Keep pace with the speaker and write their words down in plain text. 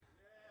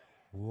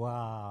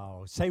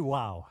Wow. Say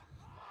wow.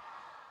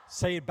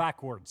 Say it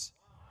backwards.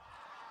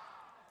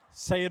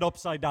 Say it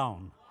upside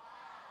down.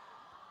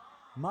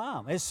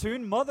 Mom. It's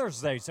soon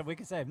Mother's Day, so we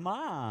can say,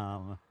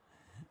 Mom.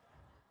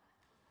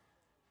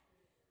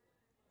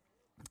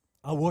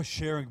 I was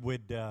sharing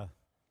with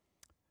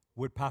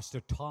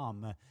Pastor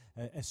Tom.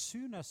 As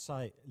soon as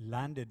I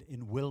landed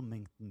in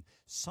Wilmington,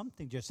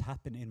 something just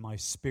happened in my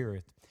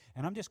spirit.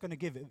 And I'm just going to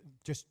give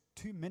just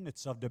 2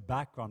 minutes of the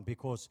background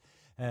because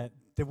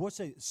there was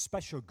a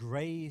special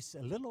grace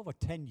a little over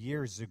 10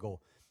 years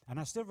ago. And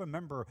I still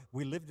remember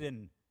we lived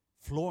in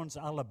Florence,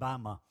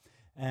 Alabama.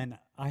 And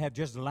I had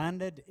just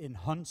landed in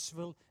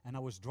Huntsville, and I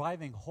was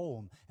driving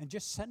home and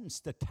just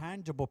sensed the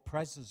tangible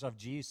presence of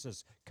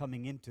Jesus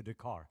coming into the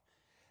car.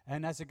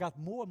 And as it got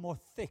more and more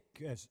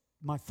thick,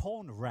 my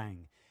phone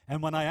rang.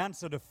 And when I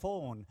answered the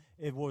phone,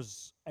 it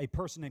was a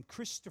person named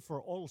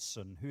Christopher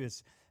Olson, who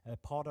is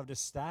part of the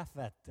staff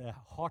at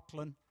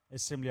Heartland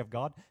Assembly of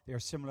God. They are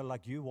similar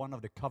like you, one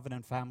of the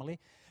Covenant family.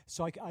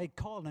 So I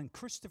called, and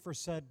Christopher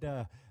said,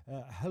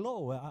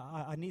 hello,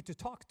 I need to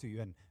talk to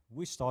you. And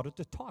we started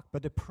to talk,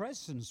 but the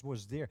presence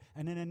was there.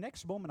 And in the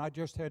next moment, I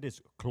just heard this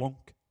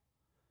clunk.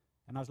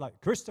 And I was like,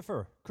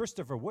 Christopher,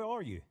 where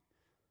are you?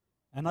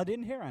 And I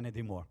didn't hear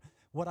anything more.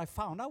 What I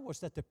found out was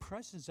that the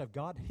presence of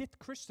God hit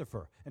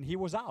Christopher, and he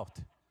was out.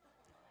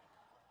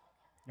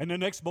 And the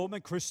next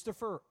moment,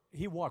 Christopher,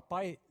 he walked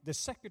by the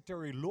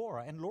secretary,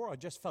 Laura, and Laura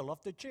just fell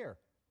off the chair.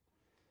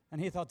 And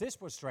he thought this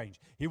was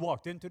strange. He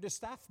walked into the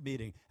staff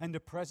meeting, and the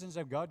presence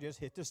of God just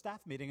hit the staff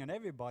meeting, and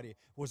everybody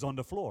was on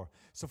the floor.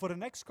 So for the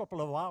next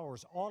couple of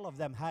hours, all of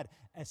them had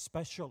a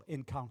special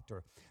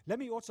encounter. Let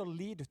me also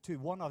lead to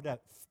one of the,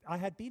 I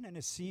had been in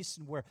a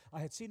season where I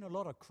had seen a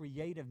lot of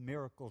creative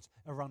miracles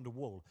around the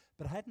world,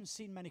 but I hadn't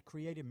seen many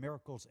creative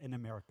miracles in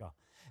America.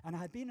 And I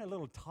had been a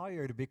little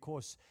tired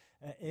because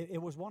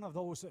it was one of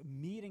those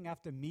meeting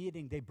after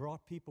meeting, they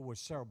brought people with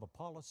cerebral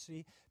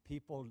palsy,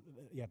 people,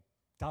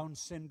 Down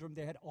syndrome.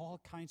 They had all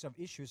kinds of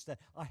issues that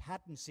I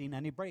hadn't seen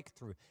any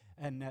breakthrough.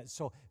 And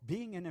so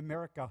being in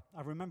America,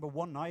 I remember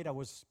one night I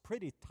was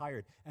pretty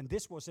tired, and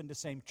this was in the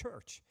same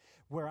church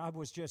where I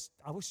was just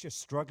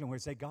struggling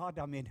with, say, God,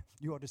 I mean,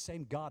 you are the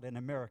same God in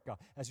America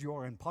as you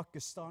are in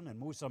Pakistan and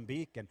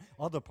Mozambique and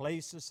other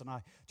places. And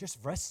I just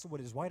wrestled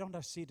with this. Why don't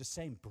I see the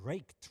same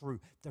breakthrough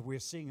that we're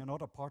seeing in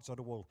other parts of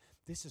the world?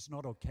 This is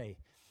not okay.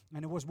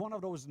 And it was one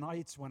of those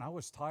nights when I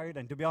was tired,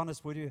 and to be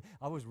honest with you,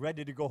 I was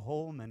ready to go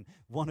home and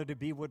wanted to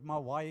be with my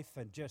wife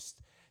and just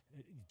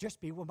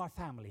be with my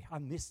family. I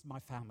missed my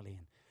family.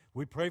 And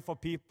we prayed for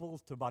people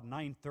to about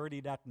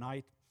 9:30 that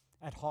night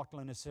at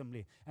Heartland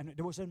Assembly. And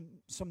there was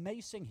some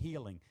amazing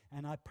healing.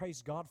 And I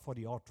praise God for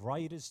the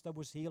arthritis that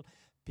was healed,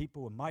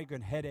 people with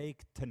migraine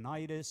headache,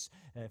 tinnitus,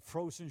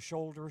 frozen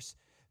shoulders.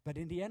 But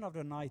in the end of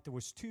the night, there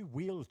was 2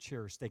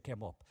 wheelchairs that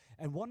came up.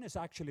 And one is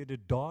actually the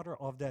daughter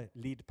of the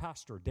lead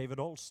pastor, David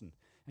Olson.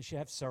 And she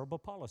has cerebral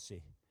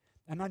palsy.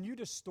 And I knew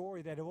the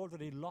story that they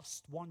already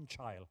lost one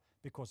child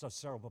because of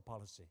cerebral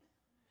palsy.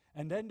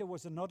 And then there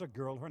was another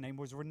girl, her name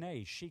was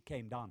Renee. She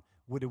came down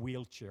with a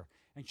wheelchair.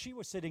 And she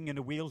was sitting in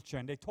a wheelchair.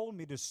 And they told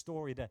me the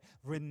story that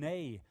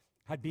Renee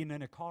had been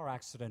in a car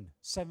accident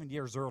 7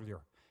 years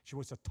earlier. She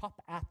was a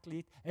top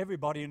athlete.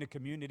 Everybody in the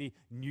community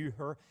knew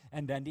her.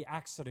 And then the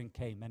accident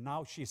came. And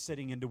now she's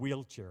sitting in the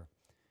wheelchair.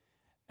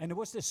 And it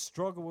was this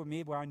struggle with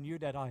me where I knew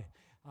that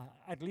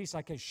at least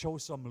I can show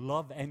some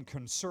love and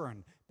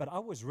concern. But I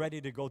was ready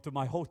to go to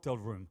my hotel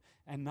room.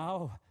 And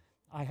now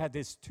I had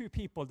these 2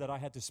 people that I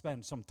had to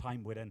spend some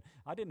time with. And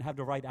I didn't have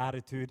the right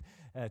attitude.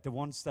 The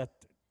ones that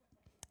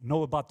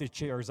know about the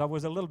chairs, I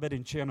was a little bit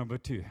in chair number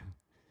 2.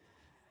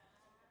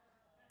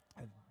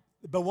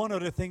 But one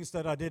of the things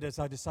that I did is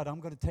I decided I'm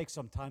going to take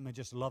some time and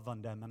just love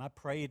on them. And I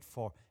prayed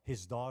for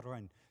his daughter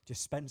and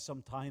just spent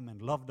some time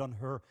and loved on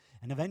her.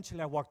 And eventually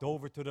I walked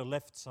over to the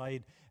left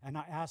side and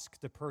I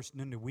asked the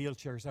person in the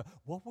wheelchair, I said,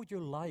 what would you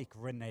like,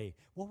 Renee?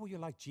 What would you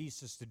like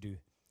Jesus to do?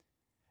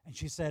 And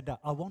she said,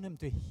 I want him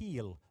to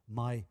heal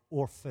my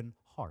orphan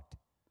heart.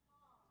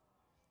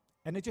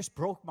 And it just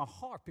broke my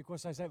heart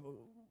because I said,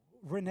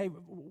 Renee,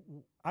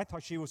 I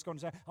thought she was going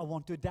to say, I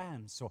want to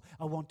dance or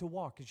I want to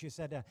walk. And she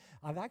said,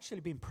 I've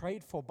actually been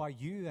prayed for by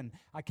you. And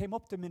I came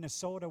up to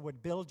Minnesota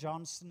with Bill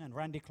Johnson and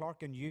Randy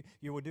Clark, and you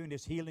were doing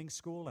this healing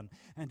school.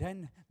 And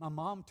then my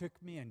mom took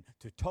me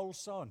to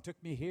Tulsa and took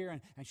me here.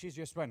 And she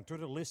just went through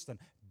the list. And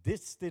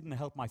this didn't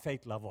help my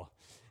faith level.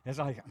 It's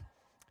like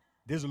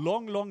this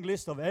long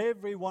list of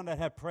everyone that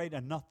had prayed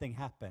and nothing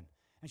happened.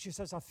 And she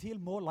says, I feel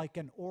more like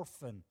an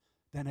orphan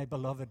than a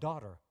beloved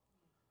daughter.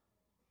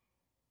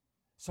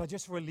 So I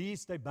just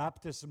released a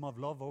baptism of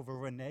love over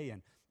Renee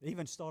and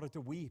even started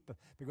to weep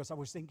because I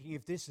was thinking,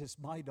 if this is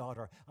my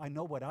daughter, I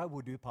know what I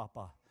would do,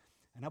 Papa.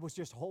 And I was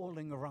just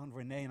holding around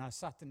Renee, and I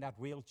sat in that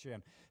wheelchair.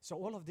 And so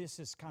all of this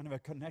is kind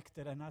of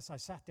connected. And as I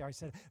sat there, I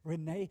said,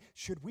 Renee,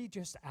 should we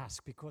just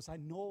ask? Because I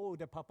know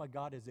that Papa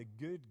God is a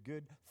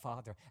good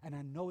Father, and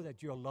I know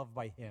that you're loved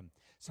by him.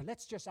 So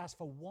let's just ask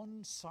for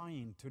one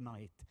sign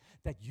tonight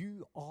that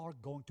you are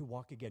going to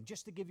walk again,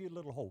 just to give you a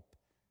little hope.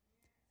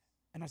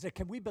 And I said,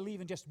 can we believe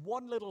in just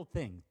one little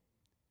thing?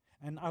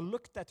 And I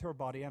looked at her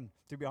body, and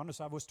to be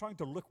honest, I was trying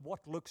to look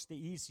what looks the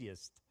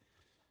easiest.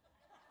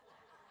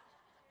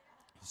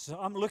 So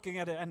I'm looking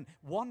at it, and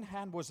one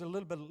hand was a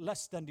little bit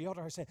less than the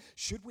other. I said,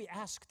 should we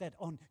ask that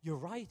on your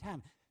right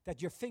hand,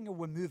 that your finger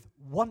will move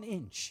 1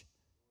 inch?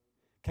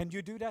 Can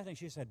you do that? And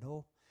she said,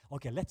 no.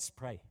 Okay, let's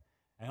pray.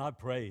 And I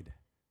prayed.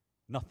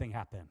 Nothing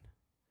happened.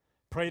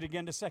 Prayed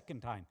again the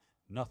second time.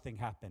 Nothing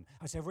happened.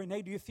 I said,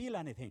 Renee, do you feel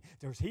anything?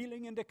 There's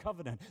healing in the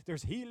covenant.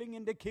 There's healing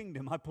in the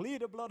kingdom. I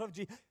plead the blood of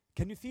Jesus.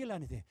 Can you feel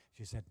anything?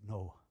 She said,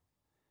 no.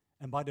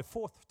 And by the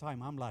fourth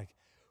time, I'm like,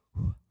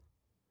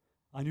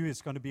 I knew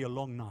it's going to be a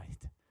long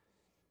night.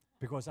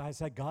 Because I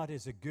said, God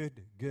is a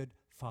good, good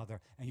Father.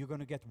 And you're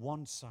going to get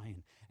one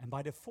sign. And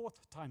by the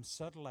fourth time,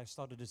 suddenly I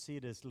started to see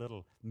this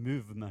little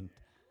movement.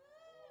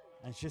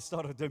 And she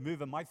started to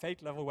move, and my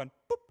faith level went,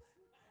 boop.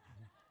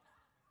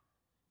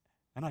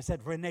 And I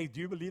said, Renee, do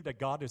you believe that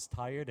God is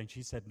tired? And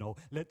she said, no.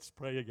 Let's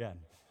pray again.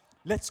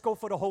 Let's go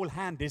for the whole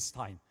hand this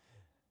time.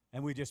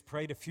 And we just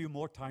prayed a few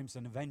more times,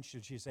 and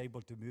eventually she's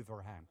able to move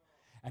her hand.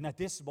 And at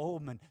this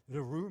moment,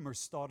 the rumors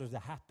started to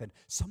happen.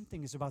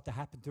 Something is about to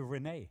happen to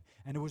Renee.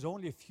 And there was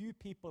only a few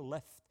people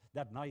left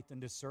that night in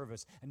the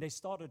service. And they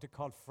started to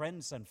call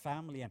friends and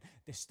family, and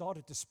they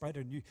started to spread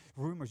a new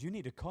rumors. You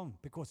need to come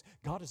because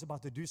God is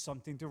about to do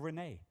something to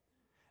Renee.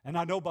 And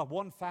I know about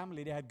one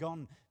family, they had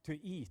gone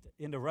to eat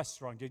in the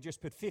restaurant. They just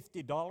put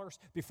 $50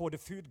 before the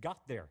food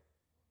got there.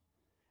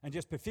 And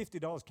just put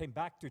 $50, came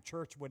back to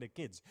church with the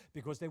kids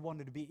because they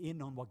wanted to be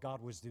in on what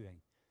God was doing.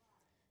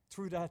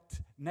 Through that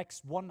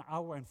next 1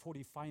 hour and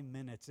 45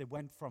 minutes, it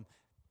went from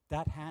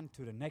that hand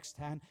to the next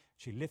hand.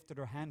 She lifted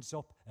her hands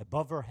up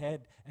above her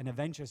head, and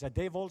eventually said,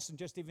 Dave Olson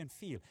just even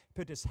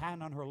put his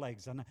hand on her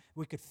legs, and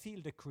we could feel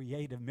the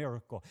creative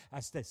miracle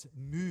as this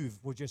move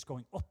was just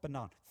going up and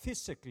down.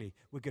 Physically,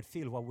 we could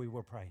feel what we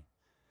were praying.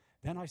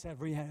 Then I said,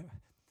 Renee,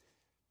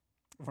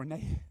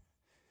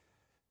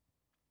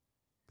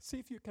 see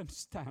if you can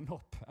stand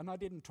up. And I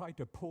didn't try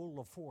to pull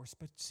or force,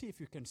 but see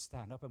if you can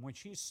stand up. And when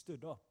she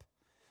stood up,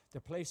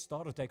 the place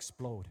started to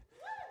explode.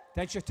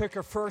 Then she took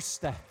her first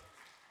step.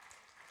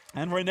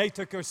 And Renee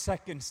took her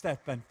second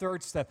step and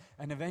third step.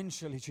 And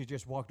eventually she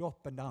just walked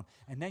up and down.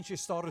 And then she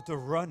started to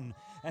run.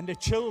 And the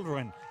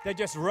children, they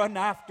just run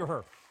after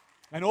her.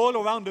 And all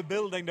around the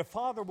building, the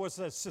father was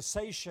a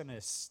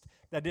cessationist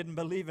that didn't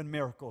believe in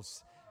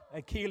miracles.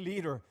 A key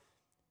leader.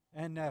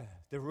 And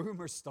the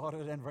rumors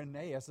started, and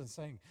Renee, as I'm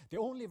saying, the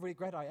only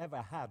regret I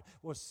ever had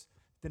was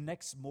the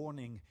next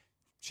morning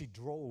she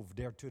drove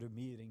there to the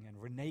meeting, and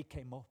Renee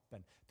came up,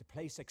 and the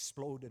place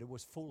exploded. It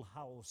was full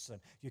house, and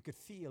you could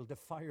feel the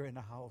fire in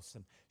the house,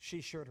 and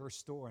she shared her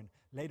story, and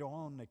later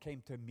on it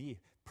came to me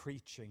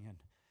preaching,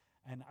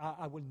 and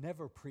I will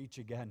never preach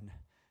again.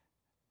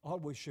 All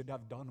we should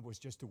have done was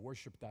just to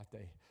worship that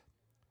day.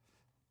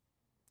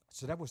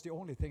 So that was the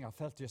only thing I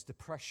felt, just the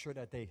pressure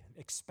that they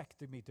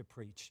expected me to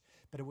preach.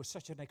 But it was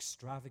such an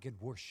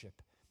extravagant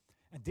worship.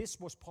 And this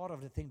was part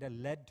of the thing that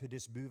led to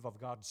this move of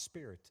God's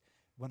Spirit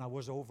when I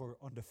was over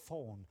on the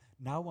phone.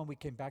 Now when we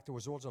came back, there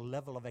was also a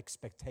level of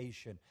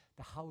expectation.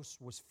 The house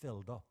was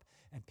filled up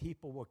and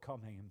people were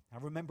coming. I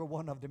remember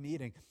one of the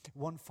meeting,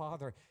 one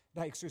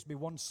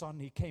son,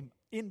 he came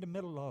in the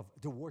middle of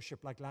the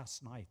worship like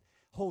last night,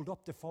 hold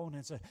up the phone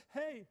and said,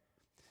 hey,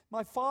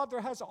 my father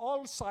has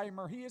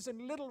Alzheimer's. He is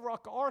in Little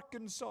Rock,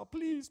 Arkansas.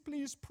 Please,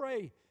 please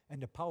pray.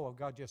 And the power of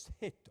God just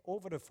hit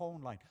over the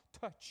phone line,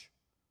 touch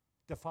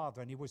the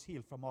father, and he was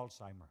healed from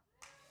Alzheimer's.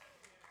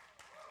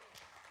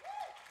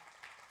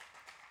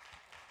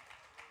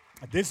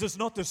 This is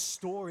not a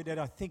story that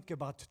I think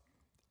about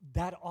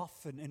that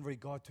often in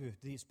regard to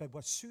these, but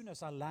as soon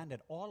as I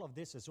landed, all of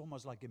this is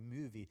almost like a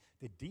movie.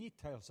 The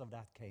details of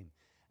that came.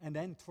 And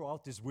then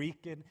throughout this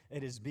weekend,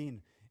 it has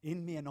been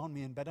in me and on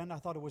me. But then I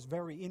thought it was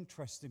very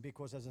interesting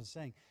because, as I was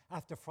saying,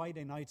 after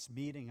Friday night's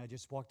meeting, I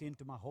just walked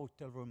into my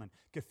hotel room and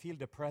could feel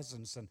the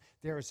presence. And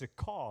there is a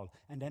call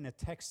and then a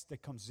text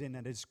that comes in,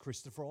 and it's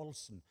Christopher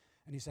Olson.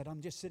 And he said,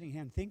 I'm just sitting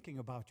here and thinking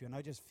about you, and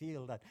I just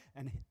feel that.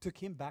 And it took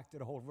him back to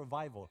the whole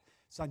revival.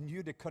 So I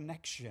knew the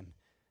connection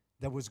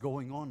that was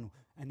going on.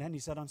 And then he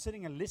said, I'm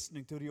sitting and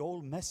listening to the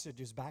old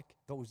messages back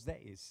those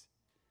days.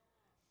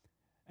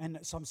 And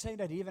so I'm saying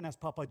that even as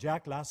Papa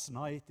Jack last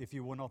night, if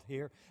you were not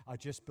here, I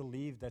just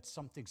believe that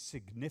something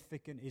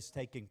significant is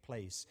taking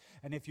place.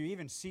 And if you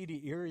even see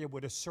the area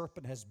where the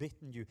serpent has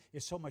bitten you,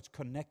 it's so much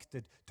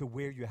connected to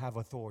where you have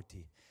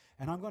authority.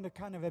 And I'm going to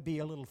kind of be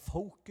a little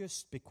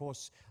focused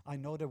because I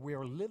know that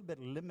we're a little bit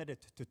limited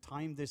to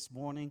time this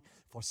morning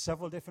for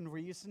several different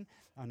reasons.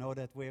 I know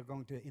that we're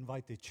going to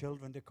invite the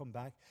children to come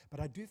back, but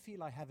I do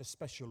feel I have a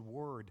special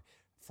word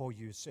for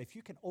you. So if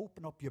you can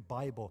open up your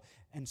Bible,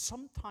 and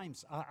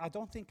sometimes I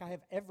don't think I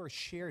have ever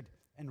shared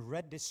and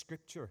read this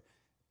scripture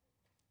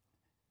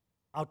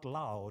out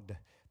loud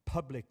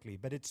publicly,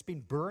 but it's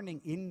been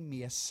burning in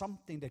me as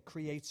something that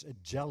creates a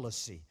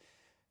jealousy.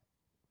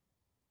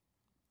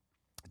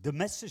 The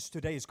message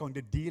today is going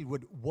to deal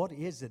with what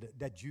is it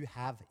that you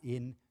have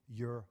in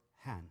your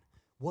hand.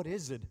 What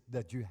is it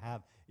that you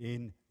have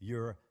in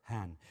your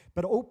hand?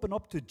 But open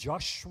up to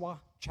Joshua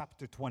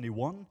chapter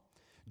 21.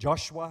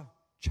 Joshua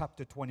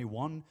chapter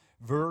 21,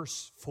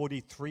 verse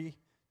 43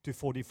 to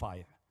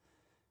 45.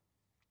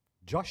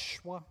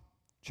 Joshua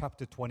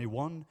chapter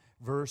 21,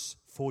 verse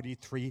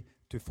 43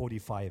 to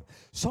 45.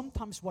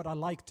 Sometimes what I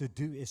like to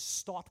do is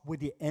start with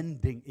the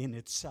ending in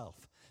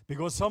itself.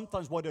 Because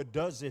sometimes what it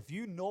does, if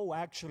you know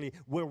actually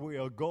where we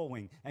are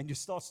going and you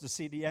start to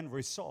see the end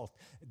result,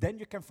 then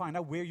you can find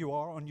out where you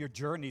are on your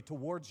journey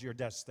towards your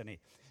destiny.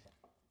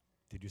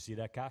 Did you see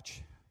that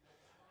catch?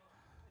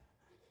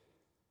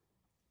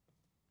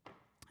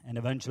 And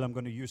eventually I'm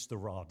going to use the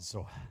rod.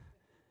 So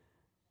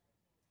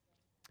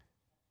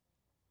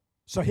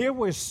here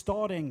we're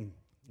starting,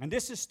 and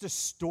this is the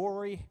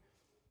story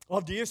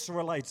of the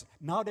Israelites.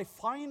 Now they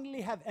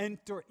finally have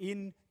entered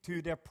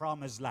into their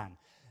promised land.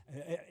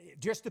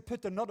 Just to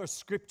put another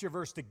scripture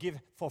verse to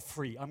give for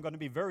free. I'm going to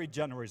be very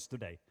generous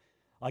today.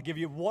 I'll give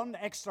you one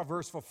extra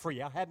verse for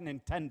free. I hadn't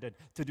intended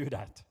to do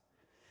that.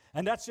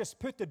 And that's just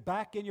put it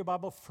back in your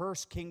Bible, 1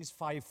 Kings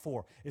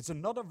 5:4. It's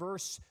another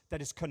verse that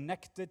is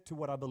connected to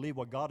what I believe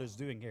what God is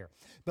doing here.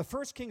 But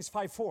 1 Kings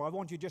 5:4, I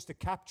want you just to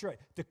capture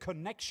the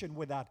connection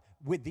with that,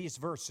 with these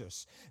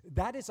verses.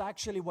 That is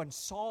actually when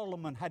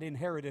Solomon had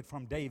inherited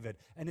from David.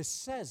 And it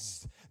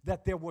says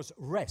that there was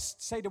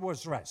rest. Say there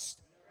was rest.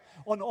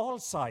 On all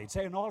sides.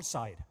 Say on all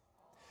sides.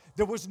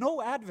 There was no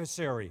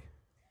adversary.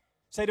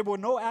 Say there were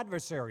no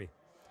adversary.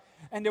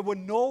 And there were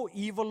no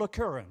evil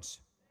occurrence.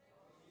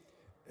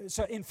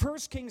 So in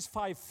 1 Kings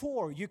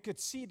 5:4, you could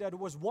see that it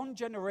was one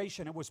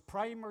generation. It was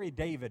primary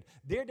David.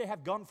 There they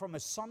have gone from a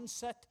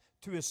sunset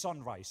to a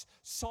sunrise.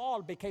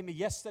 Saul became a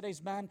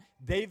yesterday's man.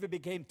 David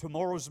became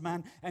tomorrow's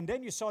man. And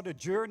then you saw the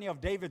journey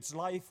of David's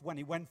life when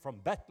he went from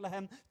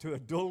Bethlehem to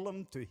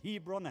Adullam to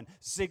Hebron and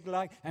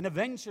Ziklag, and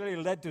eventually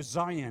led to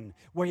Zion,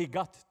 where he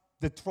got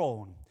the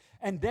throne.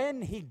 And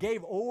then he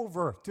gave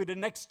over to the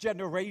next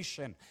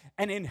generation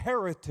an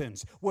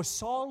inheritance where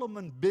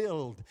Solomon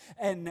built.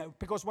 And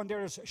because when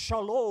there is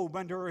shalom,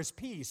 when there is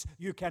peace,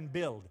 you can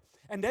build.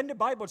 And then the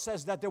Bible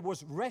says that there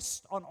was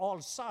rest on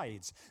all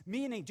sides.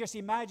 Meaning, just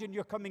imagine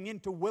you're coming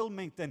into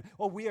Wilmington,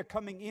 or we are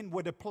coming in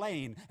with a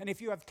plane. And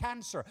if you have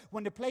cancer,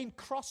 when the plane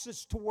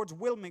crosses towards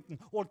Wilmington,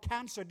 all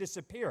cancer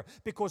disappear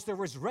because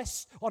there is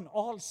rest on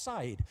all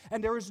sides.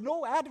 And there is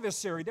no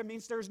adversary. That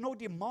means there is no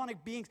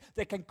demonic beings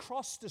that can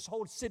cross this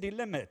whole city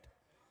limit.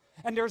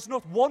 And there's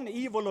not one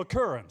evil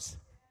occurrence.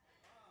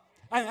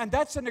 And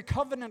that's in a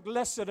covenant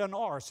lesser than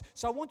ours.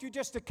 So I want you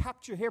just to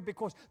capture here,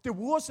 because there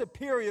was a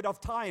period of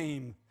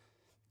time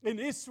in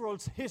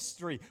Israel's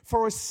history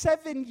for a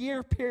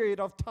 7-year period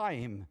of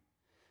time.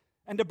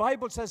 And the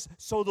Bible says,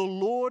 so the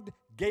Lord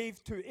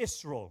gave to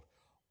Israel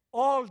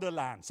all the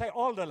land. Say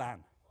all the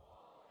land.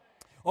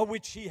 Of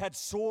which he had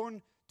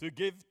sworn to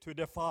give to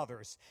their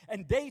fathers.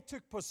 And they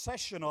took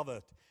possession of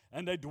it,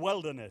 and they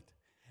dwelled in it.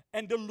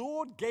 And the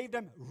Lord gave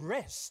them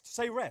rest.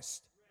 Say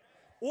rest.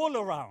 All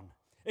around,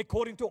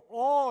 according to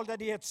all that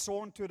he had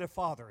sworn to their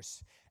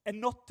fathers. And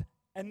not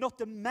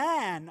a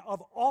man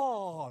of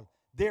all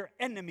their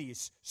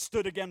enemies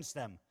stood against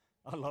them.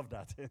 I love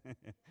that.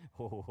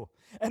 Oh.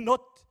 And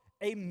not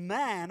a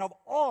man of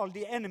all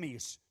the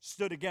enemies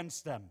stood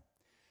against them.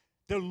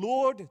 The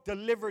Lord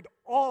delivered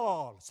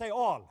all, say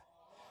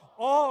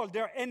all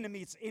their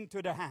enemies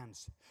into their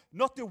hands.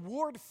 Not the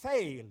word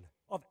fail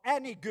of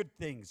any good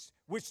things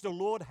which the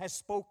Lord has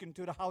spoken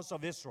to the house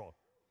of Israel.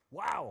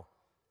 Wow.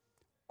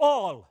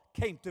 All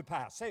came to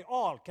pass. Say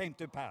all came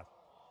to pass.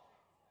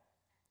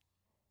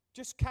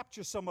 Just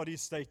capture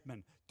somebody's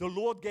statement. The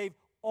Lord gave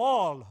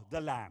all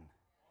the land.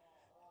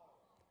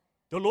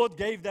 The Lord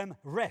gave them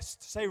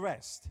rest. Say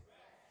rest.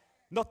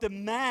 Not the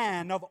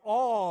man of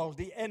all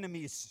the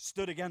enemies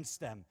stood against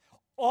them.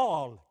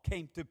 All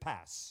came to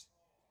pass.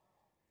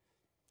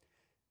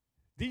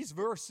 These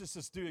verses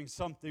is doing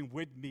something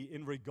with me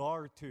in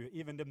regard to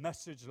even the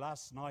message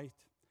last night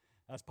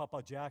as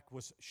Papa Jack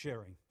was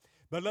sharing.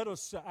 But let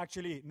us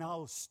actually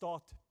now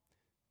start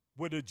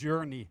with a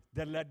journey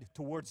that led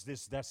towards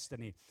this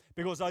destiny.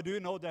 Because I do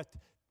know that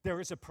there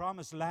is a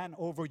promised land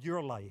over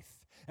your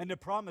life. And the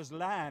promised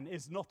land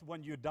is not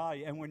when you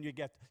die and when you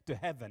get to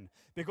heaven.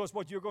 Because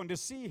what you're going to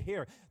see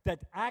here,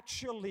 that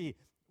actually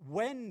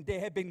when they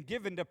had been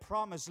given the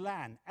promised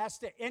land, as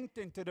they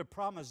entered into the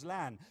promised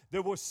land,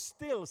 there were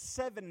still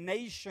 7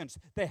 nations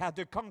they had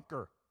to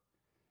conquer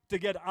to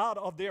get out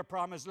of their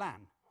promised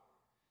land.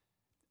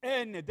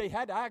 And they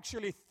had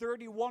actually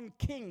 31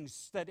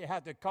 kings that they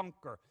had to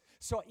conquer.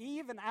 So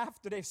even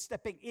after they're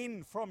stepping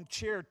in from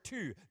chair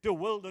 2, the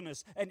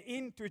wilderness, and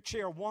into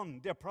chair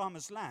 1, their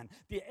promised land,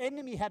 the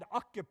enemy had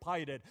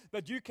occupied it.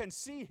 But you can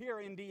see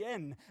here in the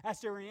end, as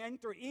they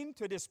enter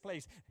into this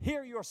place,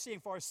 here you're seeing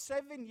for a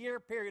 7-year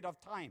period of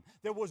time,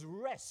 there was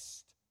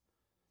rest.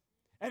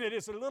 And it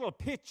is a little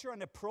picture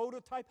and a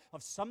prototype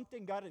of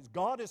something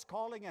God is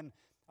calling. And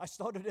I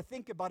started to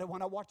think about it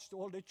when I watched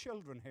all the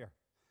children here.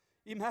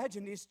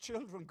 Imagine these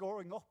children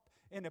growing up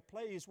in a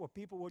place where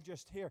people will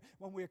just hear.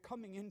 When we're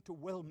coming into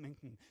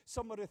Wilmington,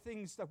 some of the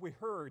things that we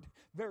heard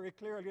very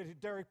clearly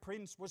that Derek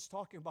Prince was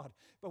talking about.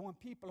 But when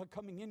people are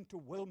coming into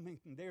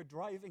Wilmington, they're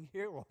driving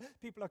here, or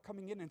people are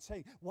coming in and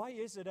saying, why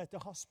is it that the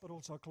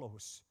hospitals are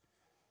closed?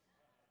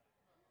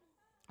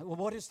 Well,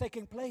 what is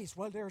taking place?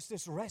 Well, there's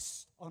this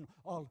rest on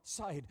all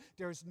sides.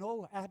 There's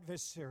no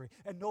adversary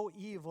and no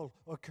evil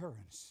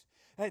occurrence.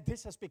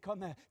 This has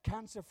become a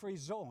cancer-free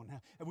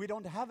zone. We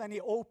don't have any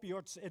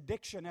opioids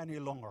addiction any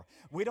longer.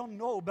 We don't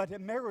know, but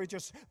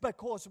marriages,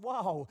 because,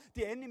 wow,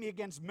 the enemy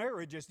against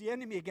marriages, the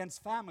enemy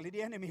against family,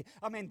 the enemy,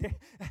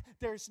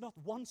 there's not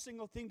one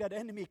single thing that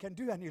enemy can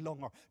do any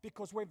longer,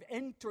 because we've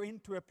entered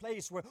into a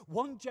place where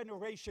one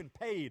generation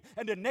paid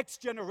and the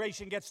next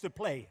generation gets to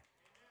play.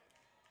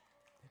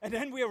 And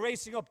then we are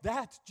raising up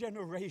that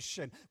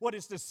generation. What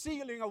is the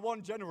ceiling of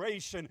one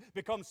generation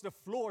becomes the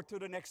floor to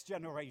the next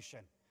generation.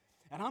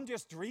 And I'm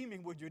just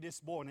dreaming with you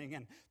this morning.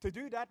 And to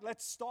do that,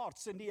 let's start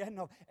in the end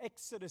of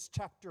Exodus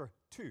chapter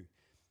 2.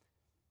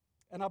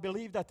 And I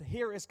believe that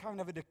here is kind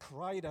of the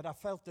cry that I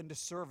felt in the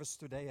service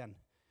today. And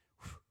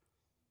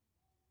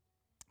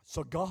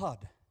so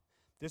God,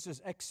 this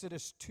is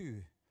Exodus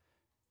 2.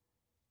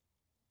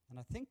 And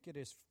I think it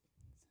is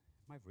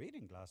my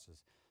reading glasses.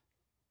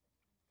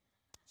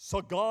 So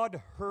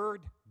God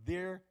heard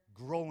their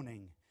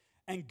groaning,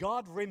 and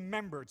God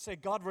remembered, say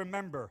God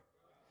remember,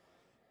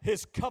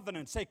 His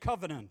covenant, say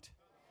covenant,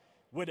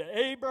 with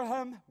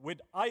Abraham, with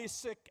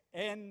Isaac,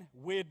 and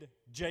with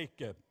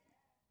Jacob.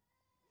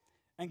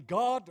 And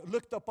God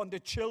looked upon the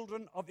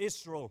children of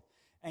Israel,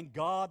 and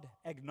God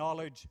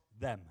acknowledged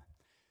them.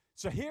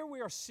 So here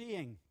we are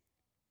seeing,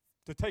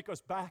 to take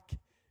us back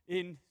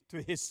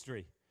into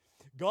history,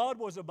 God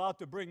was about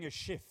to bring a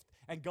shift,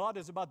 and God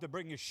is about to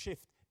bring a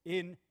shift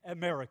in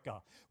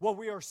America. What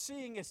we are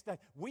seeing is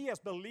that we as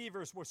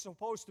believers were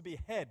supposed to be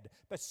head,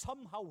 but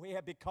somehow we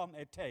have become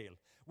a tail.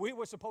 We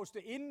were supposed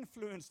to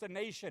influence the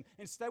nation.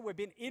 Instead, we've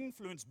been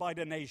influenced by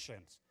the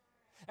nations.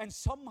 And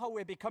somehow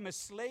we become a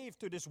slave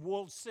to this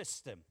world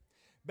system.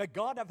 But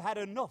God have had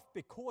enough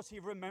because He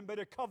remembered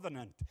a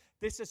covenant.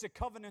 This is a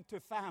covenant to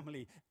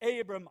family.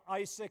 Abram,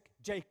 Isaac,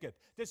 Jacob.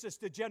 This is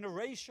the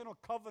generational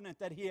covenant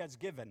that He has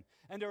given.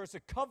 And there is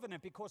a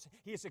covenant because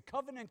He is a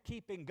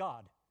covenant-keeping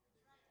God.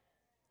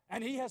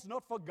 And He has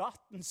not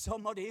forgotten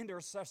some of the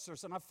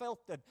intercessors. And I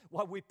felt that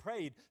while we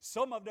prayed,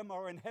 some of them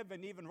are in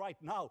heaven even right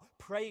now,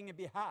 praying in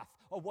behalf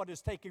of what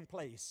is taking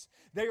place.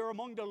 They are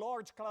among the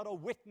large cloud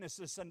of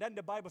witnesses. And then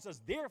the Bible says,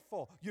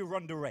 therefore you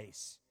run the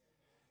race.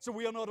 So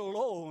we are not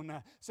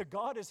alone. So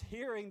God is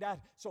hearing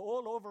that. So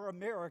all over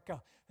America.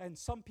 And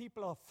some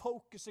people are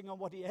focusing on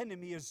what the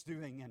enemy is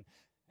doing.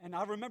 And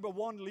I remember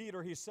one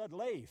leader, he said,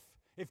 Leif,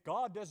 if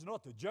God does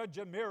not judge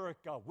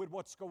America with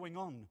what's going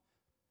on,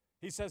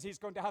 He says He's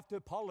going to have to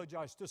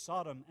apologize to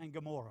Sodom and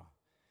Gomorrah.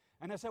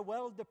 And I said,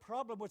 well, the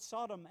problem with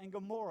Sodom and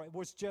Gomorrah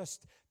was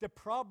just, the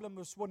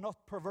problem were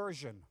not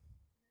perversion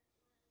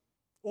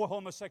or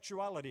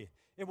homosexuality.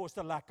 It was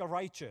the lack of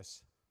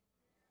righteousness.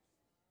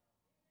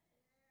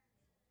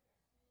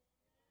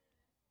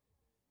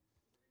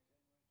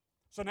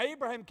 So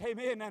Abraham came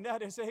in and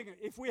that is saying,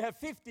 if we have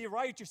 50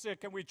 righteous,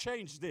 can we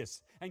change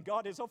this? And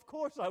God is, of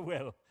course I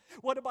will.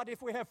 What about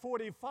if we have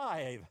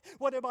 45?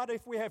 What about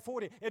if we have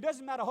 40? It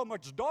doesn't matter how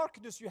much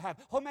darkness you have.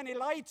 How many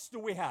lights do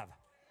we have?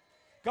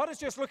 God is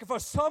just looking for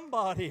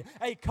somebody,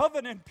 a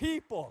covenant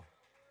people.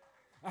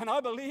 And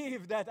I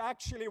believe that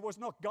actually it was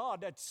not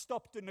God that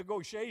stopped the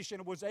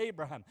negotiation. It was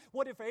Abraham.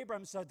 What if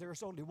Abraham said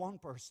there's only one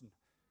person?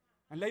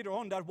 And later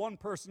on that one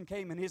person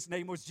came and his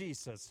name was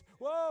Jesus.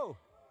 Whoa!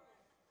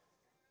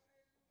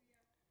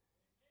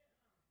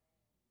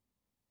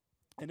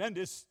 And then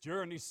this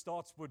journey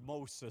starts with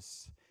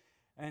Moses.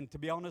 And to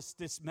be honest,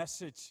 this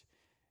message,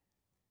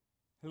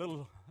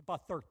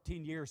 about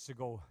 13 years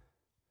ago,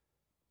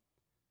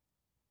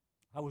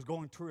 I was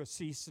going through a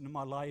season in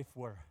my life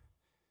where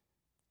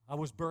I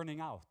was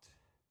burning out.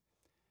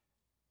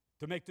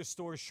 To make the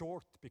story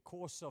short,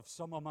 because of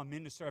some of my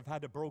ministers, I've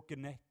had a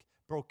broken neck,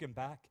 broken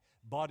back,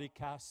 body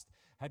cast,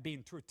 had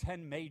been through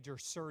 10 major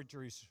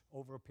surgeries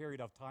over a period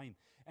of time.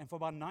 And for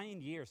about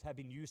 9 years, have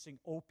been using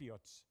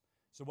opioids.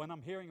 So when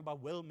I'm hearing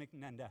about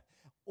Wilmington and the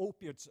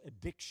opiates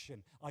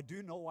addiction, I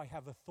do know I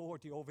have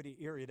authority over the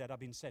area that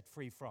I've been set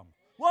free from.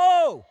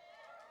 Whoa!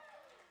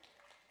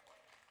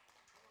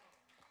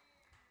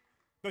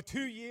 But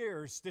 2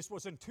 years, this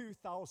was in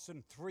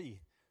 2003,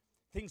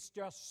 things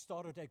just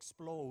started to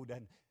explode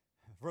and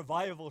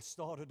revival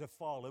started to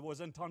fall. It was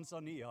in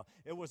Tanzania,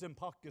 it was in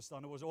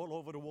Pakistan, it was all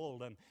over the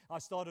world. And I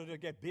started to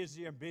get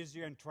busier and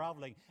busier and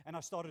traveling, and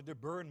I started to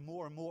burn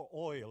more and more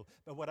oil.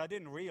 But what I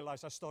didn't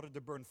realize, I started to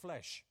burn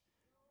flesh.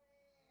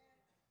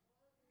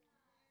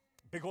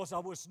 Because I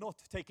was not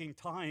taking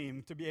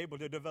time to be able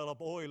to develop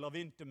oil of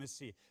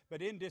intimacy.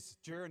 But in this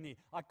journey,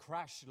 I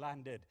crash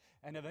landed.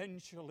 And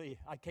eventually,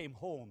 I came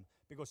home.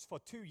 Because for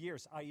 2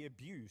 years, I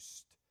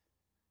abused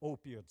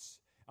opiates.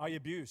 I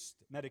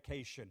abused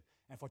medication.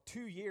 And for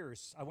 2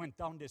 years, I went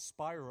down this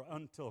spiral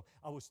until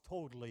I was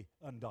totally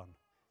undone.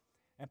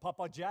 And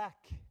Papa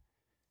Jack,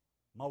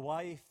 my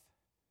wife,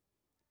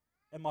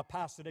 and my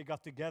pastor, they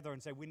got together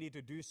and said, we need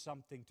to do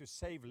something to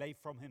save Leif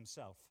from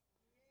himself.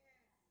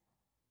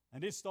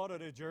 And this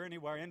started a journey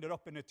where I ended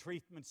up in a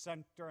treatment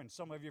center, and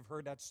some of you have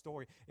heard that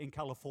story in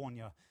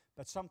California.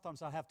 But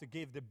sometimes I have to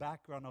give the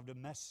background of the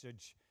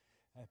message,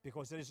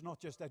 because it is not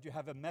just that you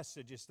have a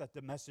message, it's that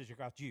the message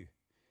got you.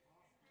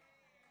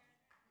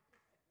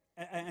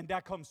 And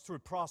that comes through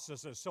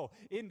processes. So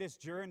in this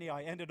journey,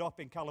 I ended up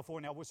in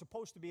California. I was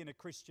supposed to be in a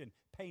Christian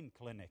pain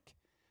clinic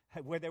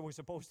where they were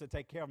supposed to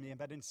take care of me,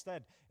 but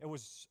instead it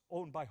was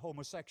owned by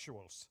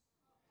homosexuals.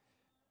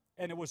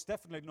 And it was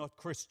definitely not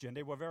Christian.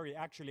 They were very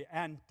actually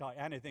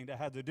anti-anything that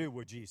had to do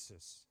with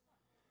Jesus.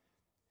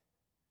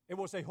 It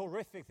was a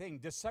horrific thing.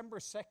 December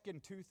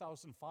 2nd,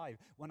 2005,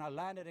 when I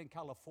landed in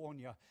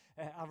California,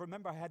 I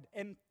remember I had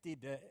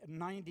emptied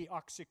 90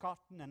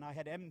 Oxycontin, and I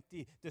had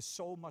emptied the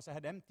Somas. I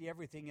had emptied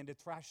everything in the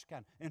trash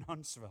can in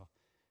Huntsville.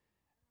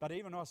 But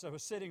even as I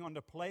was sitting on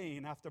the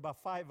plane, after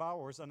about 5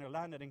 hours, and I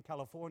landed in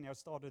California, I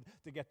started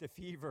to get the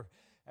fever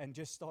and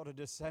just started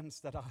to sense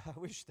that I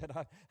wish that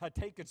I had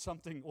taken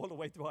something all the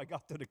way till I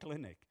got to the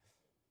clinic.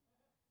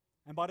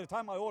 And by the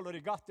time I already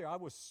got there, I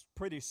was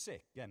pretty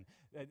sick. And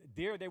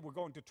there they were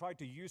going to try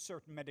to use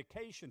certain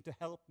medication to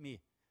help me.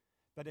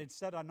 But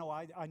instead, I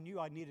knew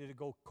I needed to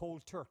go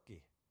cold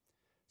turkey.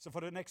 So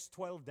for the next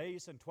 12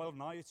 days and 12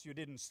 nights, you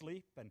didn't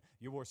sleep, and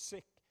you were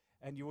sick,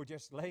 and you were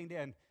just laying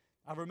there. And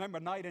I remember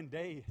night and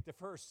day, the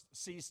first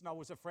season, I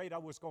was afraid I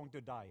was going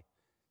to die.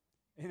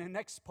 In the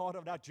next part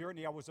of that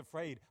journey, I was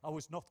afraid I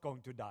was not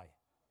going to die.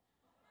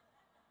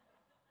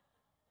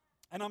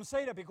 And I'm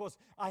saying that because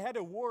I had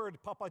a word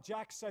Papa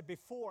Jack said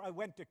before I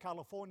went to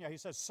California. He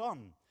says,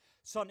 son,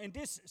 in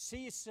this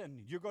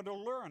season, you're going to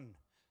learn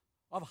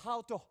of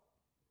how to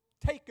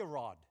take a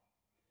rod,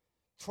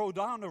 throw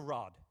down a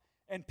rod,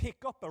 and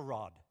pick up a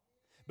rod.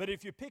 But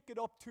if you pick it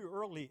up too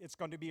early, it's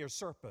going to be a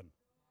serpent.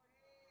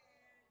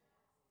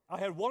 I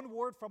had one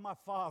word from my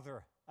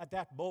father at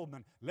that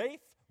moment.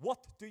 Leif,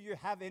 what do you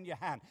have in your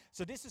hand?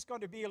 So this is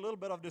going to be a little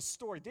bit of the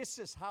story. This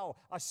is how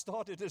I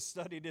started to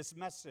study this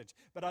message.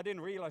 But I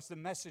didn't realize the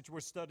message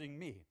was studying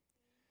me.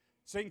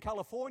 So in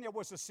California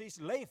was a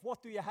season. Leif,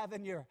 what do you have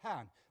in your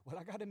hand? Well,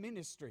 I got a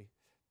ministry.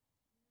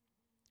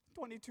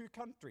 22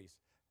 countries.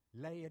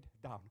 Lay it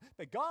down.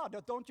 But God,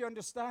 don't you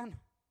understand?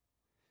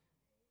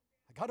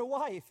 I got a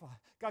wife. I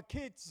got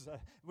kids.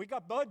 We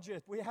got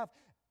budget. We have...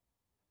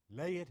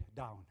 Lay it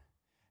down.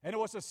 And it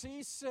was a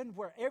season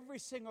where every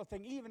single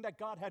thing, even that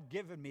God had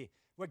given me,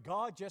 where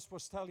God just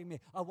was telling me,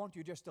 I want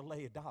you just to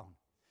lay it down.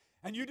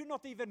 And you do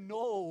not even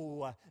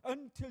know,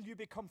 until you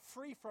become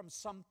free from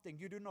something,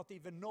 you do not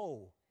even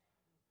know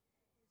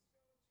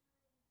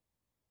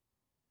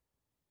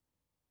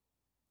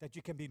that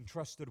you can be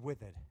entrusted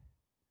with it.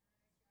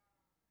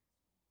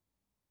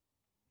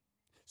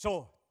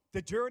 So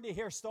the journey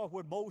here starts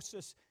with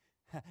Moses,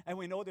 and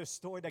we know the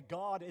story that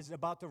God is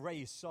about to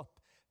raise up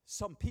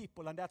some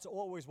people, and that's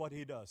always what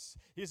he does.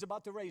 He's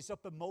about to raise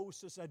up a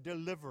Moses, a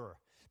deliverer.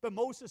 But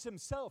Moses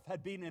himself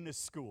had been in a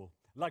school,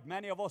 like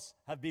many of us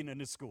have been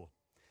in a school.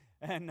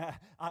 And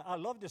I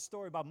love the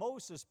story about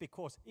Moses,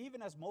 because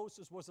even as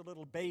Moses was a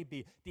little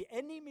baby, the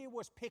enemy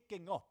was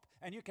picking up.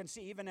 And you can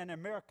see even in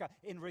America,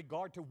 in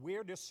regard to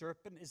where the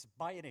serpent is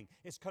biting,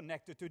 is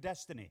connected to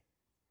destiny.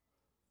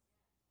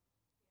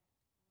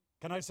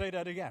 Can I say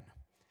that again?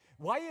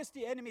 Why is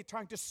the enemy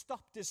trying to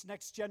stop this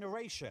next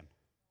generation?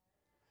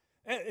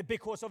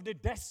 Because of the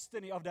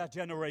destiny of that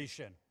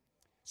generation.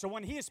 So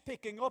when he is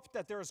picking up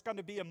that there is going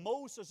to be a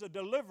Moses, a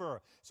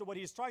deliverer, so what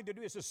he's trying to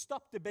do is to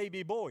stop the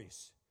baby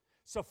boys.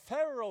 So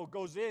Pharaoh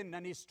goes in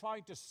and he's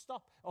trying to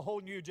stop a whole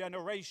new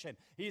generation.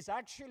 He's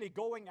actually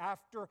going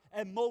after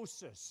a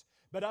Moses.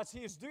 But as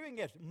he is doing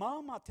it,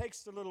 Mama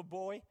takes the little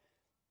boy,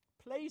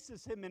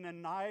 places him in a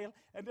Nile,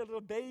 and the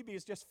little baby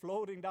is just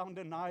floating down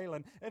the Nile.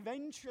 And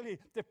eventually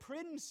the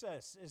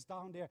princess is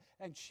down there,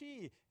 and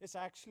she is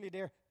actually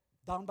there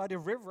down by the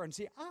river, and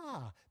see,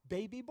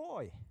 baby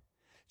boy.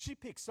 She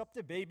picks up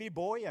the baby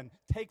boy and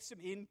takes him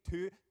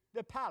into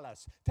the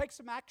palace, takes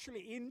him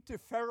actually into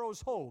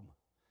Pharaoh's home.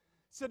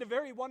 So the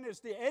very one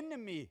is the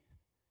enemy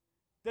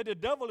that the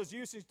devil is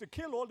using to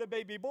kill all the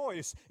baby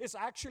boys is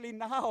actually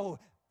now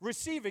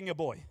receiving a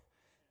boy,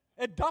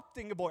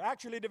 adopting a boy.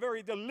 Actually, the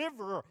very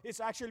deliverer is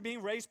actually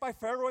being raised by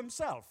Pharaoh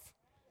himself.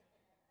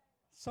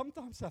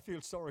 Sometimes I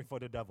feel sorry for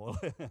the devil.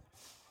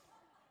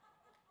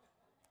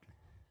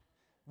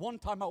 One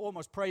time I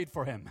almost prayed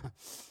for him.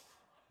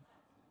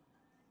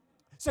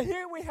 So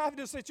here we have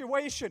the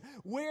situation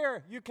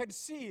where you can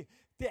see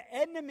the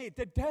enemy,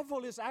 the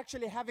devil, is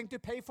actually having to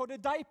pay for the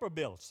diaper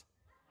bills.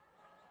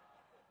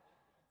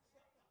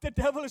 The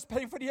devil is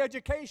paying for the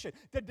education.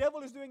 The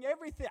devil is doing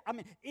everything. I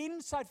mean,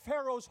 inside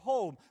Pharaoh's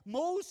home,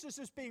 Moses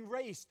is being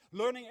raised,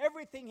 learning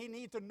everything he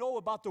needs to know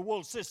about the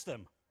world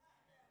system.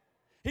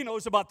 He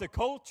knows about the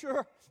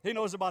culture. He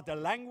knows about the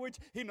language.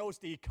 He knows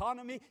the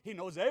economy. He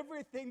knows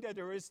everything that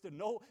there is to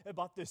know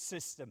about the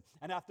system.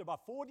 And after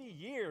about 40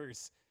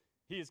 years,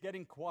 he is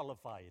getting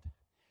qualified.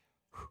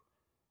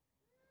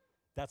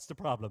 That's the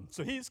problem.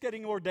 So he's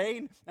getting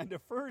ordained, and the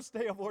first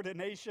day of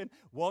ordination,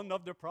 one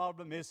of the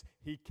problem is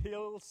he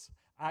kills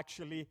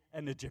actually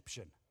an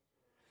Egyptian.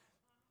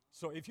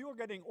 So if you are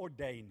getting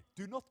ordained,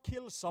 do not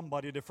kill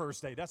somebody the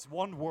first day. That's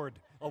one word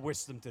of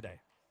wisdom today.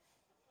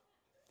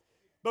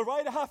 But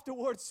right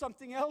afterwards,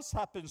 something else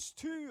happens.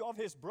 Two of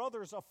his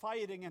brothers are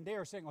fighting, and they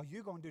are saying, are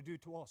you going to do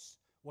to us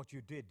what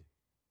you did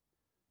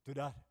to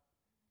that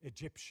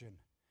Egyptian?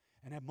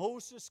 And then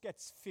Moses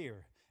gets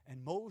fear,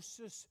 and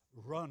Moses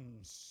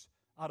runs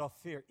out of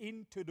fear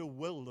into the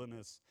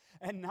wilderness.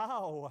 And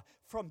now,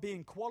 from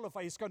being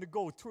qualified, he's going to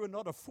go through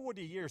another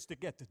 40 years to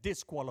get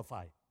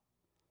disqualified.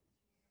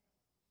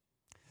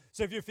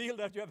 So if you feel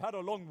that you have had a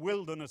long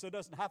wilderness, it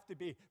doesn't have to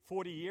be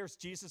 40 years.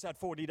 Jesus had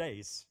 40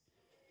 days.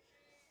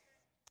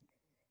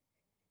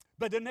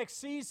 But the next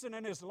season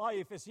in his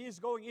life is he's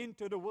going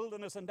into the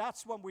wilderness, and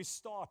that's when we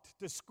start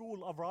the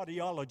school of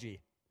radiology.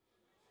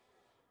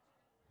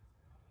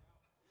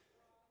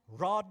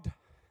 Rod-eology,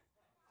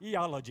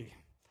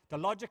 the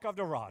logic of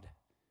the rod.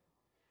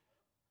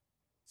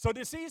 So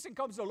the season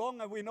comes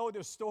along, and we know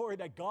the story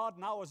that God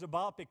now is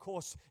about,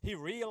 because he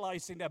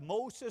realizing that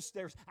Moses,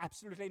 there's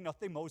absolutely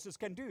nothing Moses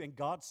can do, and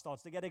God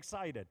starts to get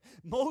excited.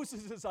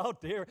 Moses is out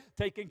there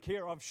taking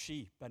care of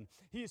sheep, and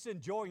he's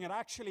enjoying it.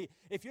 Actually,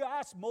 if you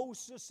ask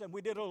Moses, and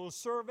we did a little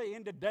survey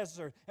in the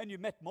desert, and you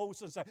met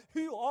Moses, and said,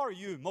 who are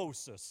you,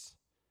 Moses?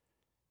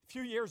 A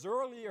few years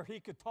earlier,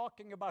 he could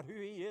talking about who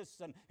he is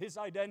and his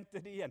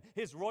identity and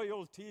his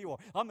royalty, or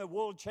I'm a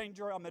world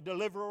changer, I'm a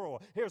deliverer, or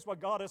here's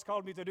what God has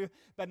called me to do.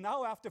 But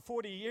now after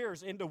 40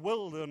 years in the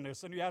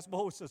wilderness, and you ask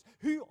Moses,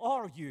 who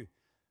are you?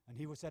 And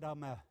he would say,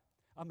 I'm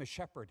a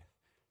shepherd.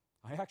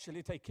 I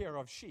actually take care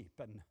of sheep,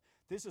 and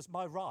this is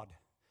my rod.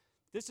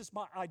 This is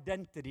my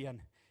identity.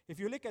 And if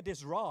you look at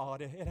this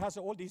rod, it has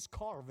all these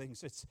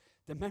carvings. It's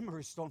the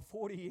memory stone,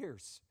 40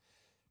 years.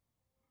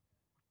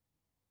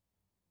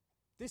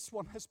 This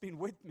one has been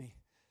with me,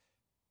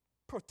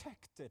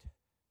 protected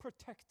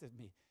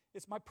me.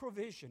 It's my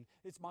provision.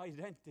 It's my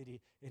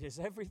identity. It is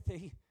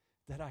everything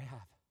that I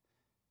have.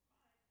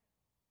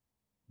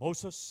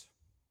 Moses,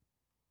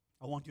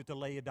 I want you to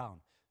lay it down.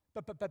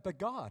 But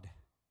God,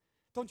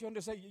 don't you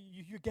understand?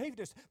 You gave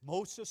this.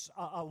 Moses,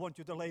 I want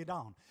you to lay it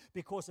down.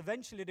 Because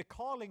eventually the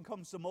calling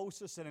comes to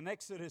Moses, and in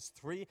Exodus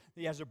 3,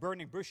 he has a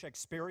burning bush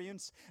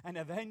experience. And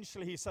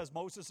eventually he says,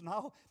 Moses,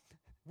 now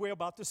we're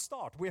about to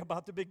start. We're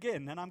about to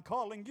begin. And I'm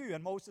calling you.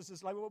 And Moses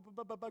is like,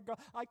 but God,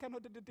 I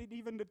cannot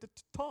even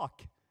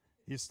talk.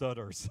 He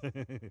stutters.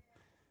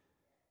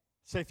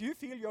 So if you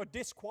feel you're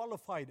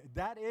disqualified,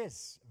 that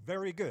is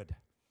very good.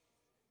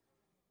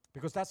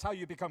 Because that's how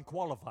you become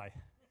qualified.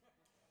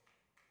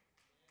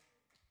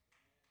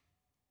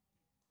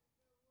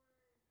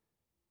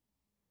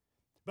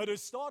 But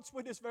it starts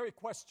with this very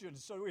question.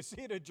 So we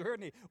see the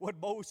journey with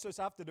Moses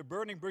after the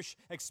burning bush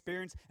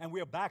experience, and we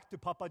are back to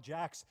Papa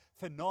Jack's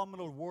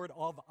phenomenal word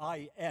of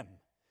I am.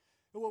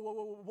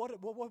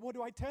 What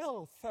do I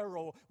tell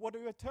Pharaoh? What do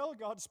I tell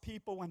God's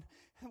people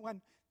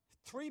when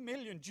 3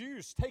 million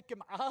Jews take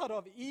him out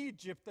of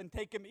Egypt and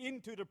take him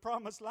into the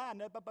promised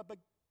land?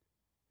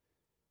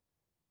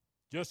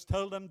 Just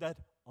tell them that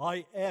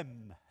I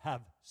am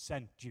have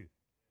sent you.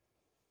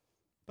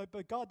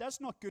 But God, that's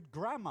not good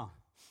grammar.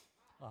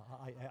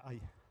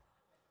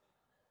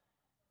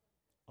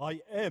 I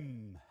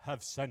am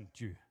have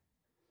sent you.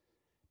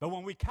 But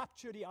when we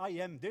capture the I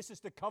am, this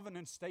is the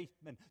covenant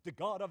statement. The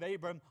God of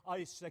Abraham,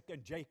 Isaac,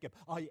 and Jacob.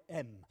 I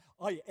am.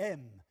 I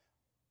am.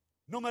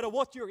 No matter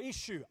what your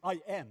issue, I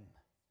am.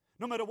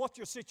 No matter what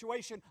your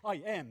situation, I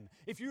am.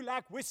 If you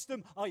lack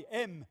wisdom, I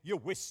am your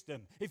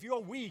wisdom. If you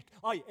are weak,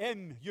 I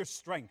am your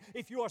strength.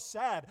 If you are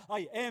sad,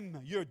 I am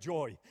your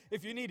joy.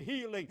 If you need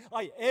healing,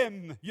 I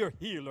am your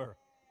healer.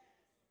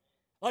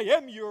 I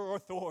am your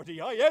authority.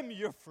 I am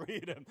your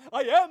freedom.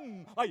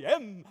 I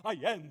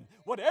am.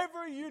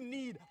 Whatever you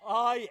need,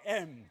 I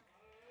am.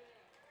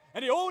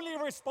 And the only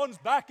response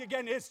back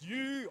again is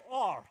you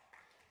are.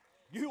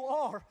 You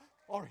are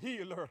our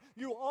healer.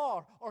 You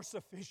are our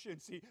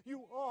sufficiency.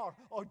 You are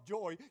our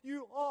joy.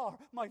 You are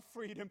my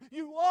freedom.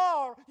 You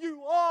are.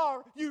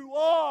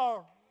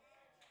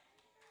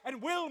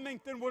 And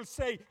Wilmington will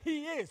say,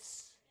 He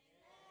is.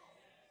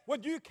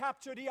 When you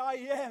capture the I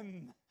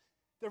am,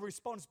 the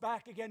response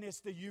back again is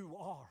the you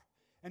are.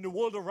 And the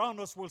world around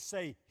us will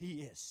say,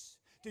 He is.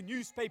 The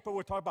newspaper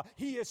will talk about,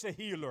 He is a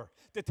healer.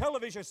 The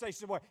television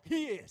station will,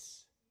 He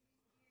is.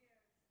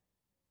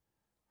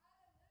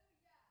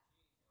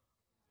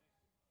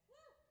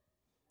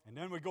 And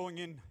then we're going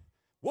in,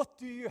 what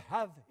do you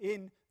have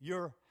in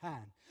your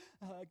hand?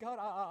 God,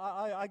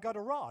 I got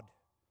a rod.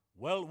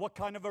 Well, what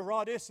kind of a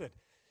rod is it?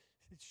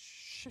 It's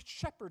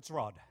shepherd's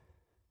rod.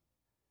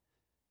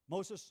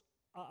 Moses,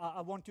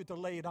 I want you to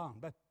lay it on,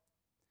 but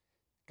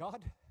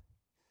God,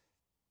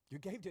 you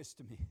gave this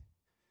to me.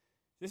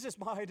 This is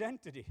my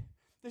identity.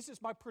 This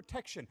is my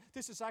protection.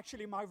 This is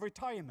actually my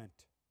retirement.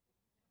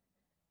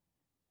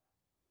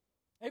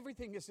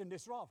 Everything is in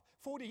this rod.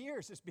 40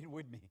 years it's been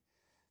with me.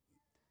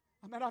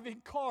 I mean, I've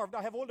been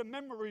I have all the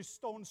memory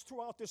stones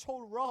throughout this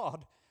whole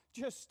rod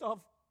just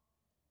of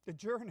the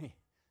journey.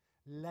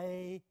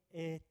 lay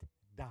it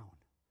down.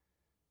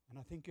 And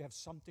I think you have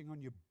something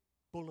on your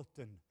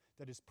bulletin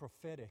that is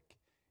prophetic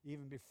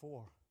even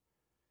before.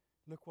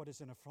 Look what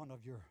is in the front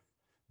of your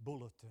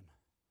bulletin.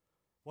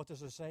 What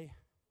does it say?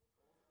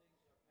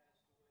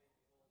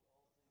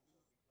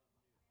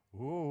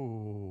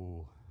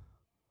 Ooh.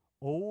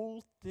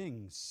 Old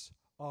things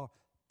are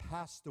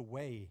passed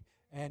away,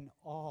 and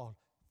all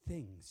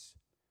things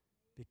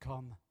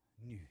become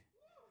new.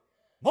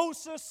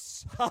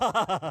 Moses!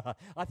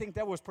 I think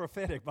that was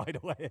prophetic, by the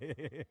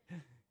way.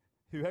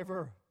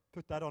 Whoever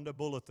put that on the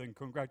bulletin,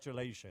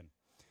 congratulations.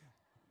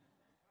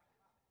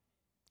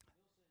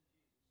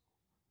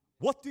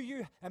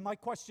 And my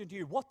question to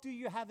you, what do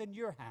you have in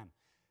your hand?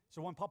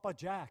 So when Papa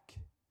Jack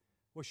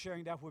was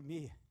sharing that with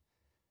me,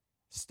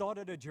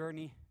 started a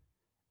journey,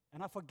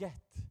 and I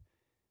forget,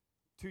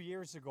 2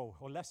 years ago,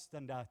 or less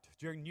than that,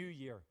 during New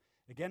Year,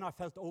 again I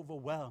felt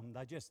overwhelmed.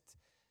 I just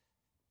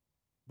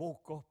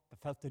woke up, I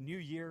felt the new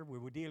year, we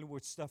were dealing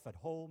with stuff at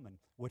home and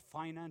with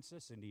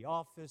finances in the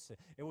office.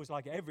 It was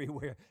like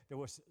everywhere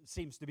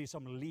seems to be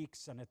some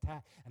leaks and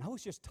attack. And I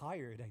was just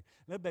tired and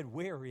a little bit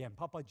weary, and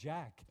Papa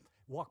Jack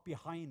walked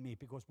behind me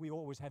because we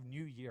always have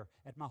New Year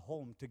at my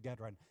home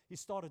together. And he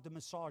started to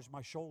massage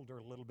my shoulder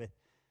a little bit.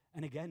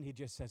 And again, he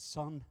just said,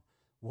 "Son,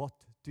 what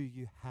do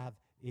you have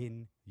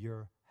in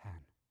your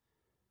hand?"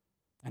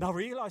 And I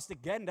realized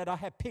again that I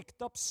had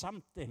picked up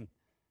something.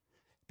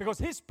 Because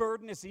his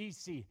burden is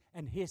easy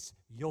and his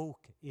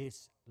yoke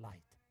is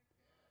light.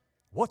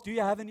 What do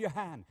you have in your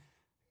hand?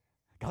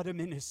 I got a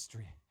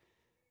ministry.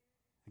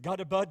 I got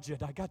a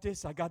budget. I got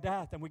this, I got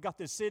that. And we got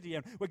the city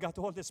and we got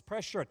all this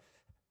pressure.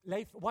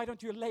 Why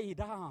don't you lay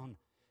down?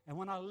 And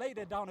when I laid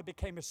it down, it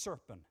became a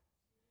serpent.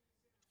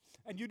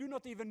 And you do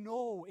not even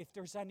know if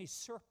there's any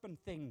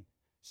serpentine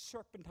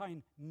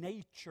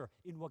nature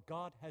in what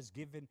God has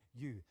given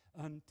you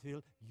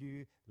until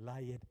you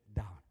lay it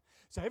down.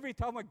 So every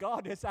time when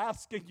God is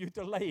asking you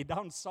to lay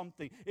down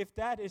something, if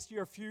that is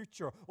your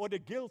future or the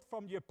guilt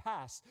from your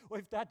past, or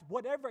if that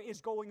whatever is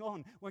going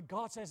on, when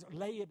God says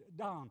lay it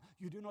down,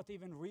 you do not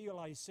even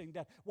realizing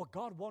that what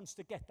God wants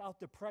to get out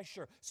the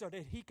pressure so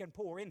that he can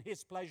pour in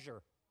his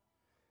pleasure.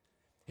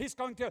 He's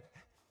going to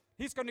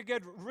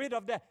get rid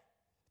of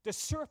the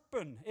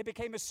serpent. It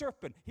became a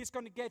serpent. He's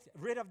going to get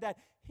rid of that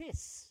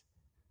hiss.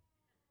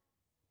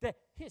 The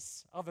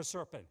hiss of a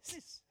serpent.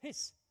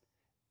 Hiss.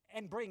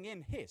 And bring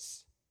in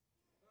his.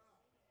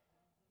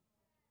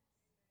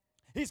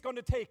 He's going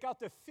to take out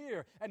the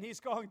fear, and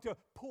he's going to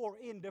pour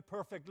in the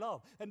perfect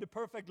love. And the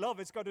perfect love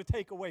is going to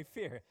take away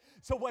fear.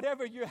 So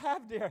whatever you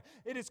have there,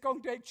 it is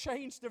going to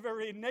change the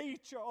very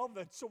nature of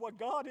it. So what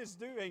God is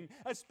doing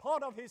as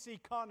part of his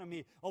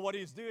economy, or what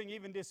he's doing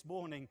even this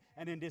morning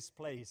and in this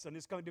place, and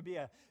it's going to be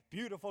a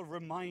beautiful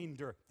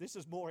reminder. This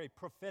is more a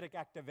prophetic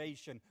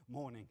activation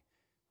morning.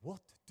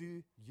 What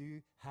do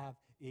you have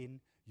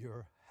in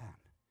your hand?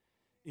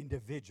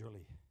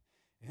 Individually,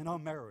 in our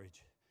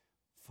marriage,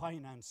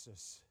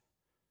 finances,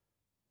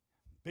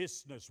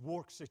 business,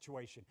 work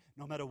situation,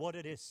 no matter what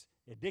it is,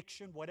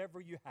 addiction, whatever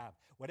you have,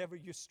 whatever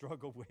you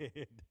struggle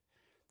with,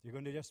 you're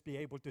going to just be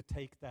able to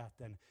take that,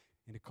 and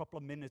in a couple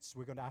of minutes,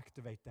 we're going to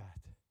activate that.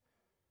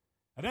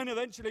 And then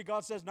eventually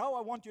God says, "No,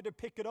 I want you to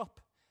pick it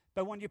up."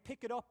 But when you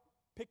pick it up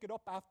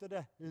after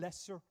the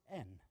lesser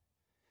end.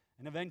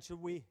 And eventually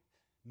we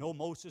know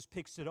Moses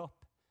picks it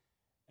up,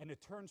 and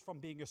it turns from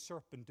being a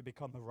serpent to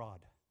become a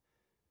rod.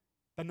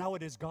 But now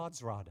it is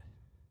God's rod.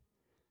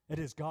 It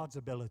is God's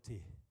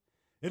ability.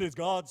 It is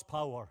God's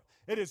power.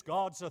 It is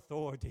God's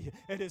authority.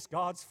 It is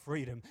God's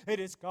freedom.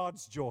 It is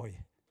God's joy.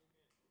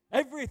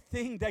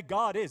 Everything that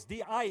God is,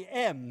 the I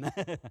am.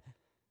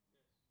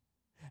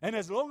 And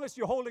as long as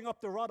you're holding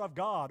up the rod of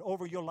God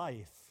over your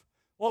life,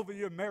 over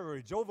your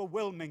marriage, over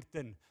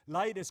Wilmington,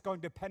 light is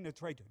going to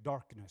penetrate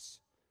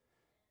darkness.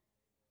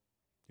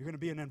 You're going to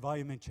be an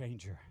environment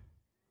changer.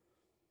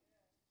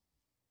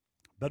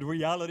 But the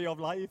reality of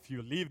life,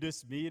 you leave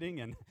this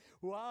meeting and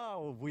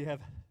wow, we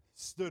have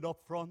stood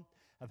up front.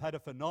 I've had a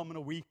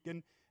phenomenal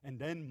weekend, and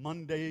then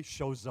Monday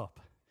shows up.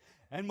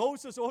 And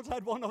Moses also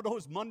had one of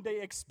those Monday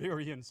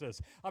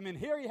experiences. I mean,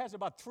 here he has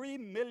about 3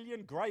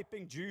 million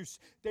griping Jews.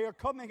 They are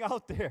coming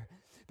out there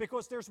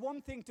because there's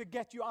one thing to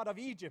get you out of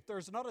Egypt.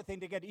 There's another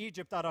thing to get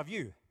Egypt out of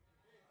you.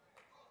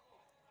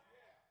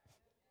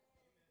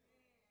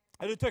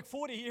 And it took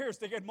 40 years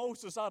to get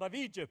Moses out of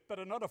Egypt, but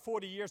another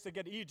 40 years to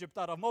get Egypt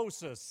out of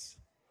Moses.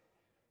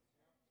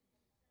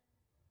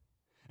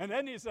 And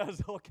then he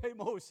says, "Okay,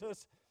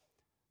 Moses,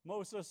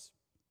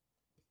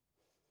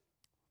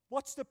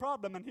 what's the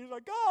problem?" And he's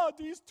like, "God,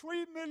 these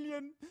 3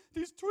 million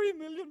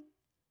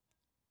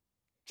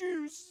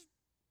Jews,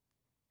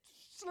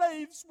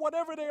 slaves,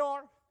 whatever they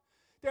are,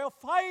 they're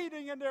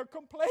fighting and they're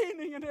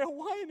complaining and they're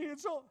whining." And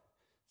so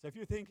if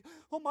you think,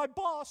 "Oh, my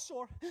boss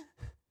or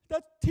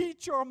that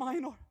teacher of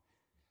mine or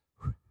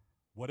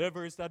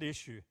whatever is that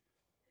issue,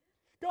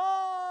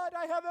 God,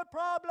 I have a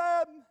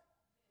problem.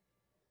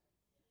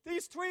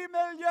 These 3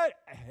 million,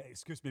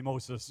 excuse me,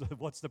 Moses,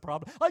 what's the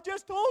problem? I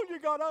just told you,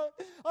 God,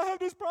 I have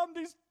this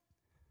problem.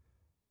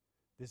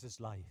 This is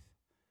life.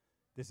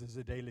 This is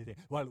a daily thing.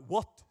 Well,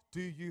 what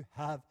do you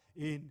have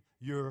in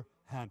your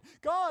hand?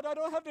 God, I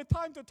don't have the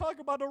time to talk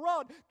about the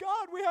rod.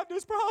 God, we have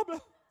this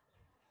problem.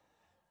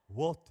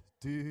 What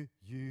do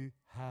you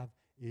have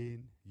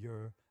in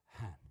your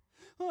hand?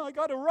 Oh, I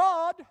got a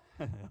rod.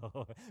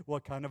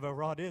 What kind of a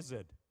rod is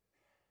it?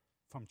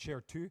 From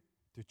chair 2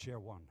 to chair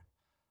 1.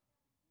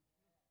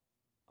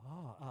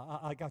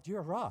 I got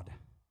your rod.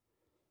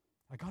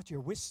 I got your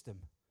wisdom.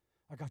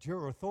 I got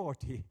your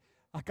authority.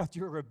 I got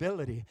your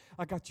ability.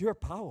 I got your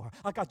power.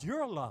 I got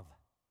your love.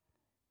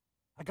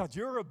 I got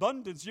your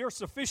abundance, your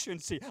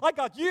sufficiency. I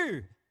got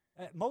you.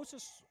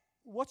 Moses,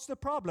 what's the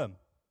problem?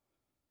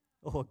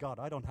 Oh, God,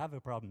 I don't have a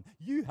problem.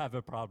 You have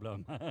a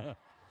problem.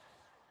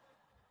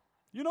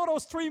 You know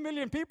those 3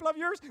 million people of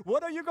yours?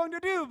 What are you going to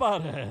do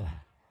about it?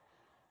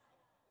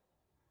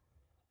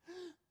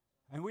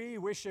 And we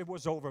wish it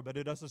was over, but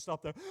it doesn't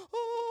stop there.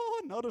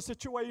 Oh, another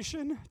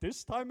situation.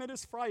 This time it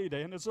is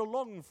Friday, and it's a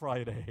long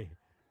Friday.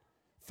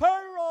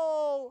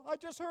 Pharaoh! I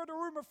just heard a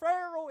rumor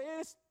Pharaoh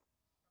is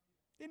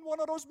in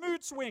one of those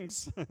mood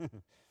swings.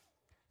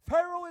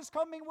 Pharaoh is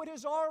coming with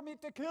his army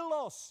to kill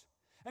us.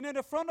 And in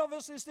the front of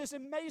us is this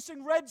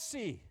amazing Red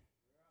Sea.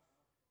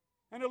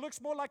 And it looks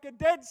more like a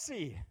Dead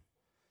Sea.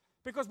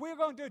 Because we're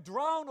going to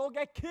drown or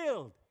get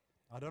killed.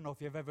 I don't know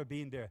if you've ever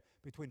been there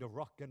between the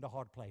rock and the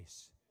hard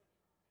place.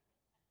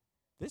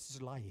 This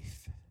is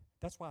life.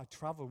 That's why I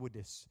travel with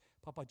this.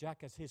 Papa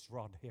Jack has his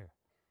rod here.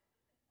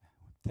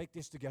 Take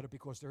this together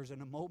because there's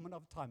in a moment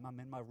of time I'm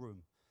in my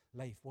room.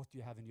 Leif, what do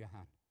you have in your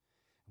hand?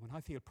 And when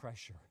I feel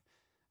pressure,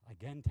 I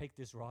again take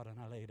this rod and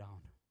I lay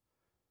down.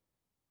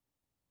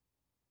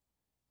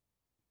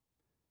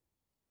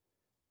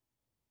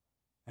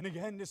 And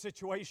again, the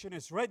situation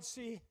is Red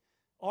Sea,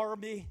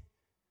 army,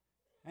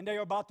 and they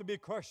are about to be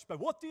crushed. But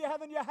what do you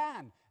have in your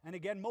hand? And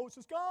again,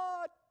 Moses,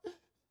 God.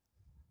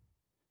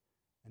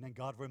 And then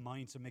God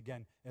reminds him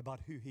again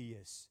about who he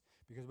is.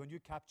 Because when you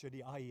capture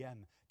the I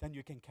am, then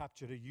you can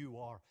capture the you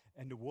are,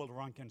 and the world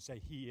around can say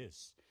he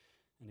is.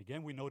 And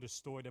again, we know the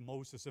story that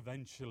Moses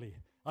eventually,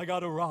 I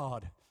got a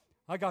rod.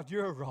 I got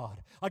your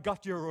rod. I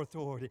got your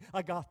authority.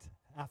 I got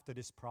after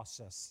this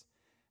process.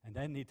 And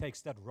then he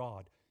takes that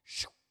rod,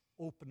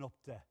 open up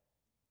the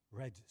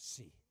Red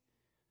Sea.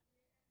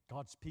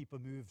 God's people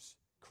moves,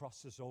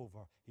 crosses over.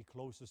 He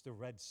closes the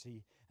Red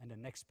Sea and the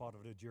next part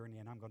of the journey,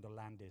 and I'm going to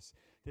land this.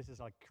 This is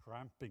like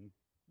cramping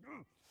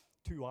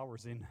 2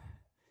 hours in.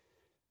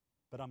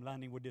 But I'm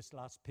landing with this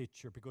last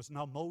picture because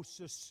now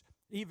Moses,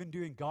 even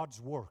doing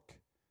God's work,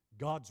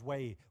 God's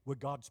way,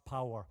 with God's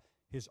power,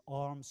 his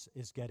arms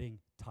is getting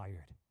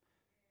tired.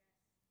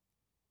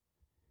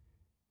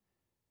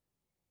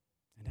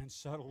 And then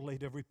suddenly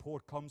the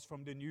report comes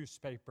from the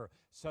newspaper.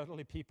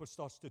 Suddenly people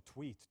starts to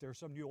tweet. There's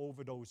some new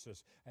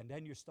overdoses. And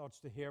then you starts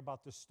to hear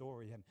about the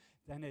story. And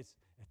then it's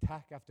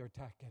attack after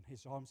attack. And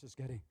his arms is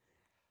getting...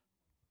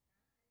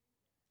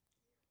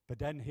 But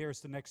then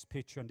here's the next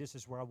picture. And this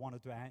is where I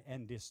wanted to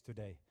end this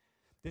today.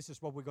 This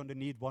is what we're going to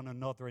need one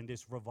another in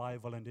this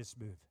revival and this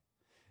move.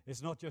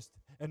 It's not just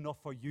enough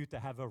for you to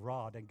have a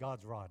rod and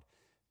God's rod.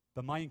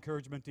 But my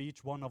encouragement to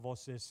each one of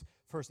us is,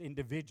 first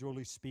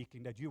individually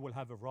speaking, that you will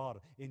have a rod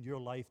in your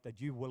life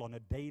that you will on a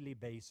daily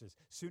basis,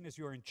 soon as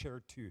you're in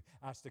chair 2,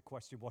 ask the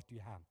question, what do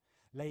you have?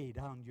 Lay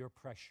down your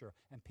pressure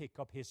and pick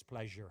up his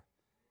pleasure.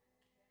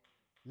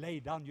 Lay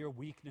down your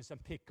weakness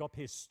and pick up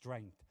his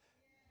strength.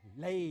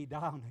 Lay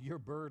down your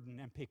burden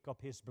and pick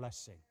up his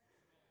blessing.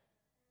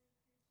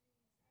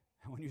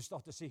 And when you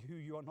start to see who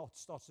you are not,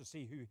 start to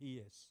see who he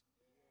is.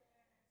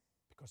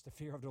 Because the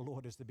fear of the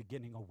Lord is the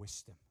beginning of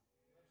wisdom.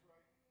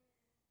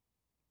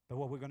 But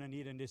what we're going to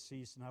need in this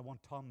season, I want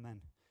Tom and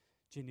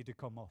Ginny to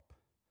come up.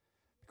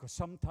 Because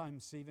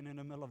sometimes, even in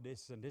the middle of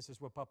this, and this is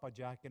where Papa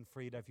Jack and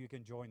Frida, if you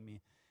can join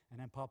me,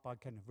 and then Papa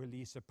can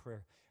release a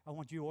prayer. I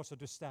want you also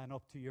to stand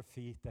up to your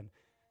feet, and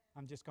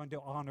I'm just going to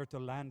honor to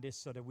land this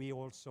so that we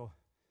also,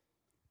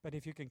 but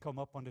if you can come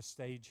up on the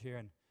stage here,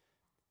 and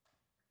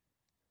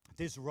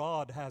this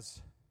rod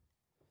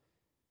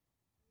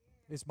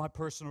is my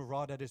personal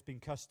rod that has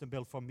been custom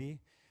built for me,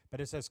 but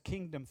it says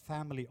Kingdom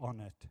Family on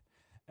it.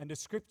 And the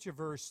scripture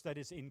verse that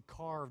is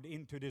carved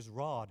into this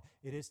rod,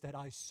 it is that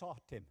I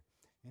sought him.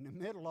 In the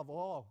middle of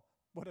all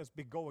what has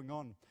been going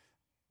on,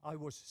 I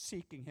was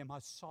seeking him, I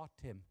sought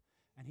him,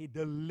 and he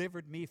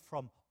delivered me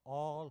from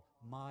all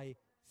my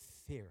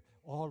fear,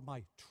 all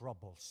my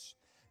troubles.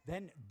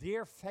 Then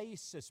their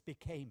faces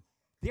became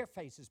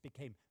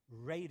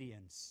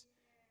radiance,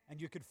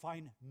 and you could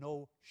find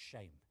no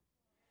shame.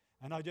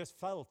 And I just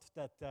felt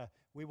that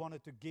we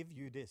wanted to give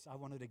you this. I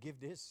wanted to give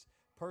this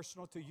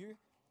personal to you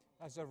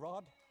as a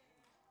rod.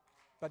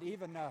 But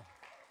even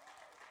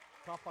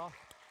Papa.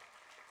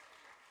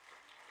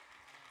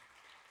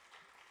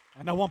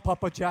 And I want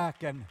Papa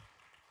Jack and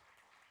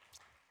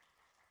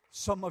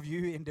some of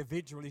you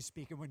individually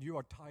speaking, when you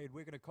are tired,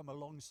 we're going to come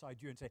alongside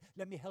you and say,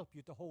 let me help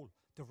you to hold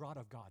the rod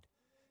of God.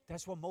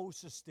 That's what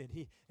Moses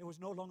did. It was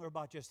no longer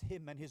about just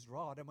him and his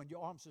rod. And when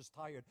your arms is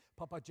tired,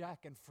 Papa Jack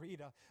and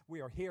Frida, we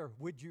are here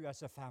with you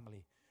as a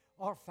family.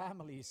 Our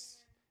families,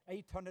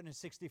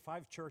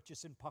 865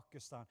 churches in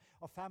Pakistan,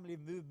 a family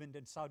movement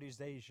in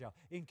Southeast Asia,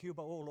 in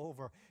Cuba, all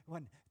over.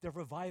 When the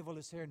revival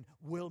is here in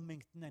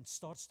Wilmington and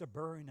starts to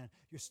burn, and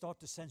you start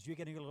to sense you're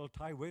getting a little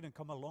tired, we're going to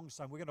come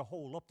alongside. We're going to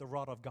hold up the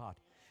rod of God.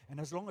 And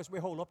as long as we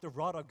hold up the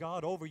rod of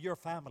God over your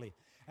family,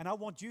 and I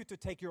want you to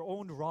take your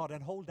own rod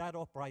and hold that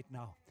up right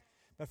now.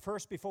 But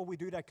first, before we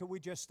do that, could we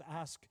just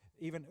ask,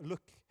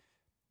 look,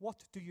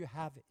 what do you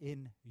have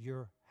in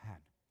your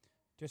hand?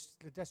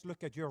 Just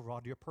look at your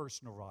rod, your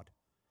personal rod.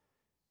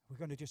 We're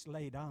going to just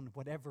lay down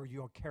whatever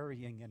you're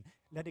carrying and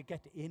let it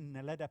get in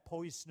and let that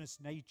poisonous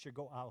nature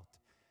go out.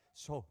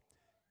 So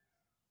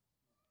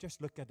just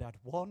look at that.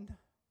 1,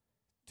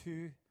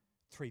 2,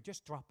 3.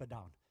 Just drop it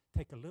down.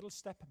 Take a little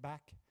step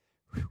back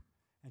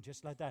and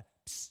just let that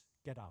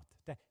get out.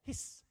 The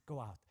hiss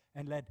go out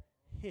and let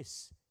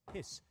hiss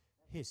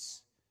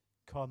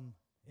come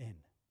in.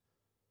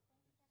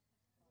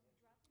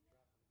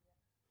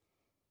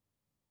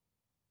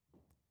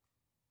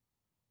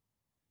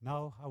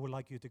 Now I would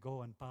like you to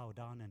go and bow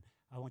down, and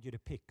I want you to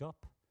pick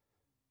up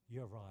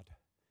your rod.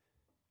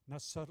 Now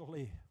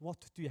suddenly,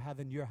 what do you have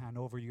in your hand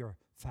over your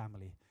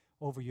family,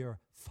 over your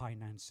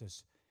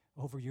finances,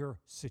 over your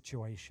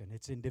situation?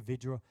 It's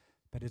individual,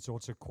 but it's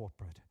also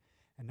corporate.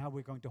 And now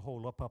we're going to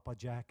hold up Papa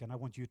Jack, and I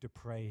want you to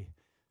pray.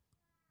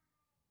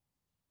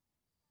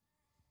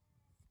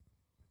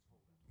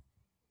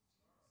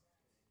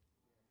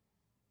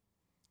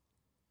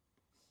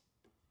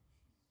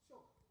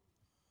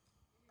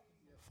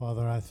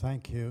 Father, I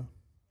thank you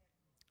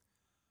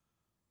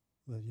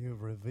that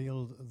you've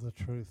revealed the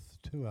truth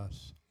to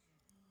us.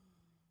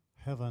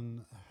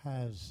 Heaven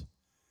has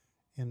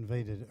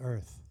invaded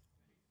earth.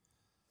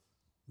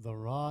 The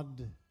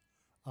rod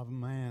of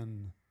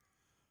man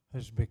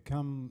has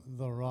become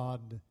the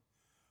rod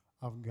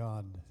of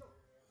God,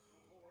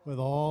 with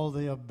all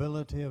the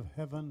ability of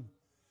heaven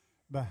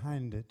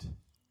behind it,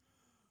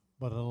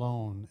 but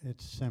alone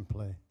it's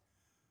simply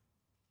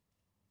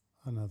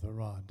another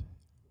rod.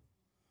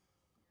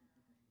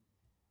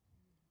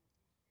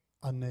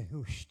 A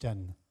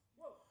Nehushtan,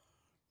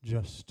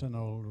 just an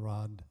old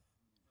rod.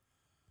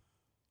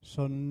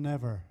 So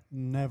never,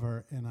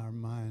 never in our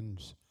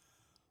minds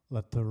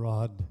let the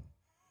rod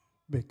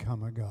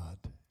become a God.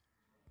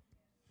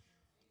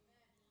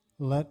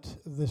 Let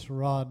this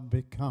rod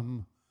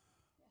become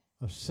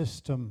a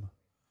system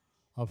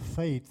of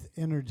faith,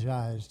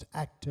 energized,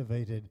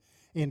 activated,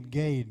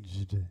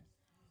 engaged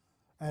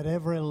at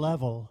every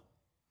level,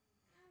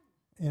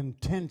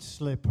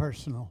 intensely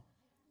personal,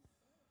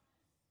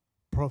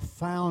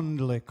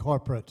 profoundly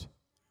corporate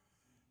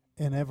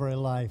in every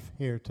life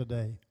here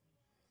today.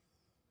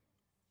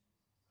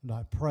 And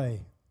I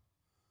pray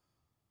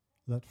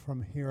that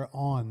from here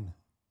on,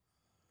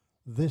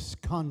 this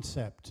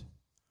concept,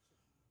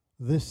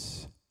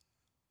 this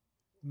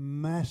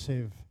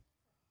massive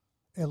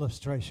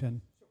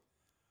illustration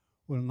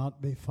will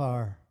not be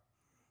far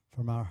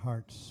from our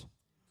hearts.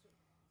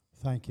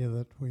 Thank you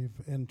that we've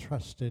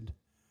entrusted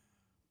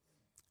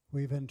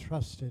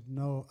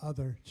no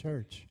other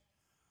church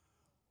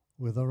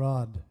with a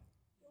rod,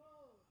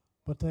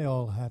 but they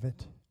all have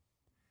it.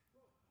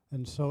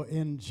 And so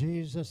in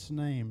Jesus'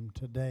 name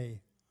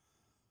today,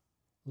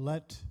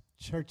 let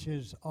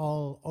churches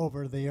all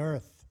over the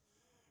earth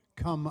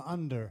come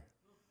under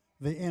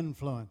the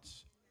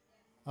influence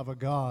of a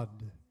God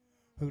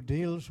who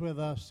deals with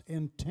us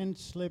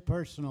intensely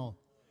personal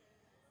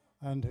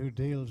and who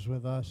deals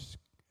with us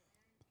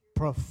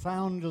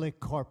profoundly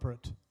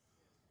corporate.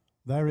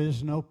 There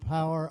is no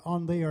power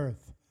on the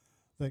earth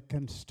that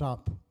can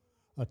stop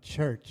a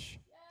church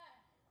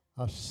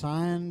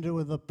assigned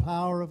with the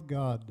power of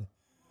God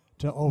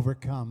to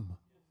overcome.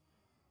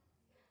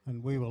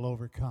 And we will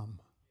overcome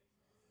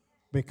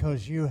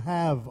because you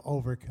have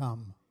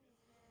overcome.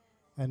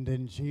 And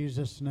in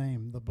Jesus'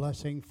 name, the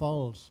blessing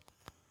falls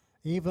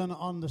even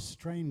on the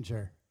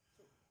stranger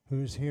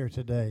who's here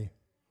today.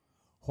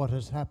 What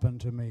has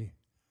happened to me?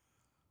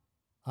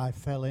 I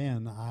fell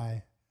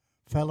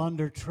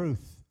under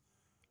truth.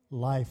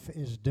 Life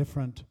is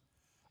different.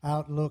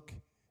 Outlook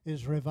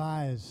is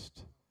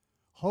revised.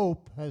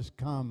 Hope has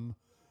come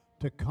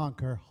to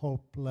conquer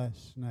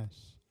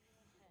hopelessness.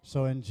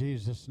 So in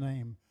Jesus'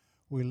 name,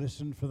 we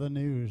listen for the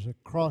news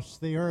across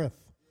the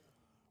earth.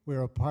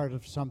 We're a part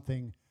of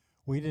something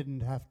we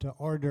didn't have to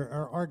order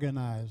or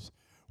organize.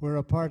 We're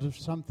a part of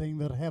something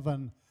that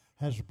heaven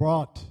has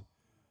brought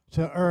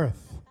to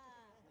earth,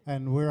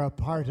 and we're a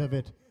part of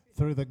it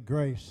through the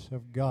grace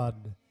of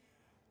God.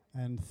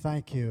 And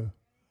thank you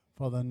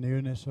for the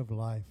newness of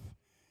life.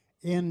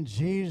 In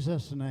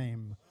Jesus'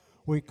 name,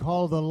 we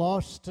call the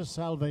lost to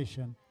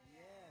salvation.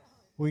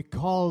 We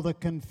call the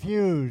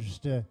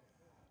confused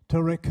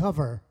to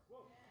recover,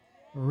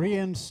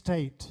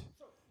 reinstate,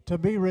 to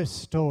be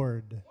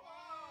restored.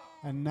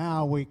 And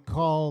now we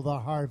call the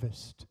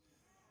harvest.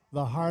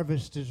 The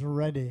harvest is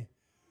ready.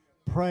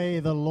 Pray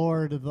the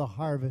Lord of the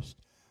harvest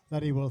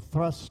that he will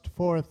thrust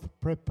forth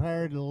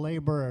prepared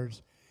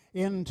laborers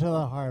into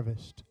the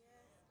harvest.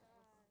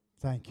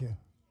 Thank you.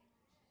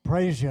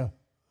 Praise you.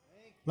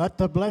 Let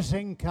the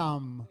blessing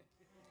come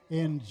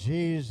in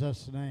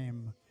Jesus'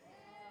 name.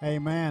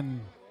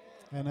 Amen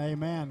and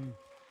amen.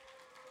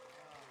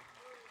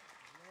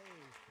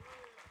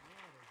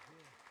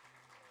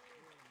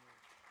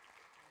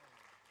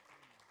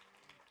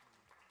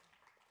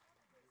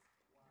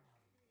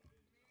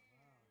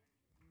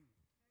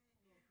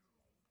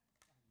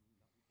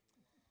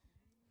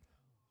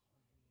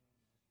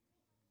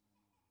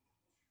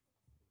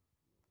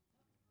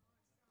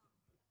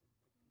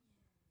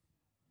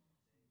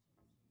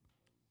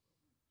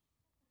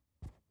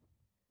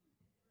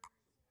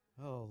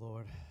 Oh,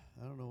 Lord,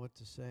 I don't know what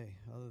to say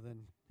other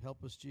than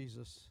help us,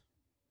 Jesus.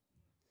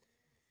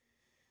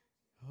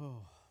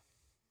 Oh.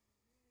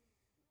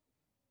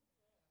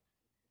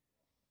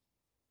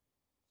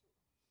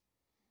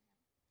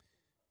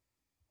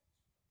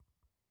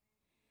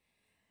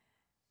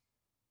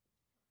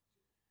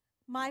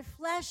 My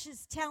flesh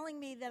is telling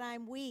me that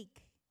I'm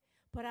weak,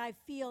 but I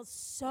feel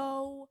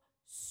so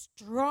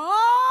strong.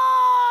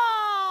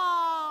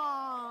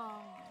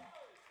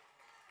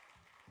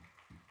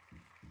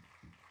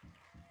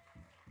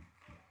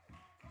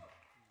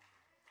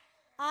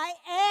 I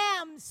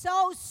am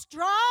so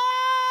strong.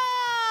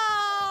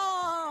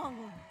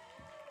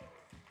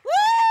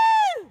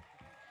 Woo!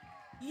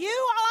 You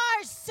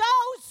are so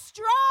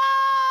strong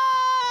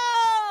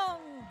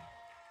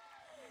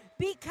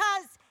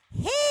because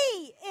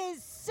He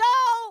is so,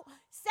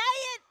 say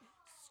it,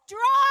 strong.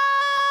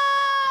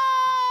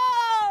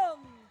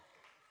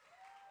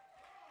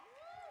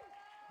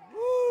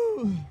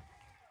 Woo!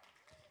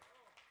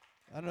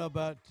 I don't know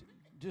about,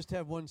 just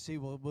have one seat.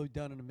 We'll be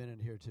done in a minute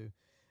here, too.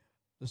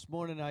 This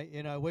morning,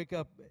 I wake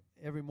up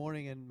every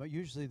morning, and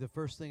usually the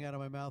first thing out of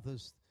my mouth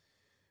is,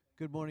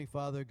 good morning,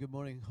 Father. Good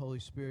morning, Holy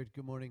Spirit.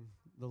 Good morning,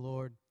 the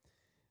Lord.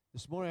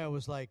 This morning, I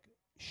was like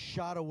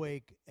shot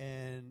awake,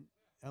 and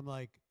I'm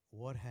like,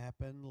 what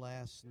happened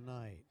last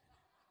night?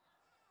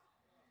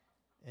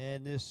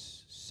 And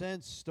this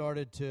sense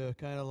started to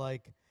kind of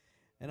like,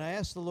 and I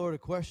asked the Lord a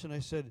question. I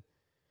said,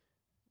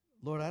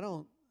 Lord,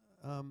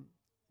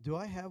 do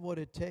I have what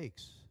it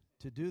takes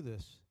to do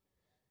this?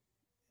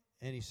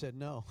 And He said,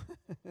 no.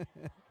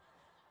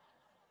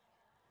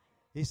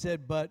 He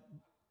said, but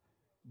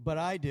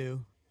I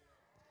do,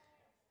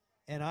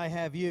 and I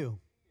have you,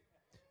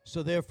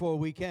 so therefore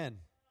we can.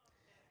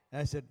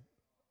 And I said,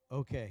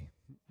 okay,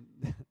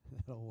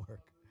 that'll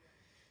work.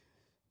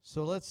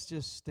 So let's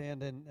just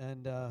stand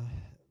and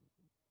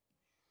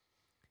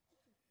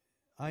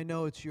I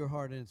know it's your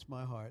heart and it's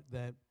my heart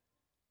that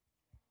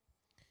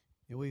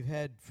we've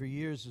had for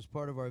years as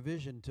part of our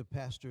vision to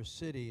pastor a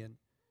city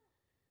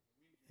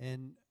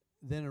and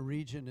then a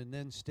region and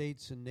then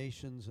states and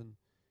nations and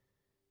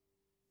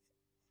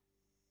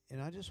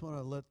I just want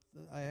to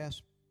I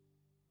asked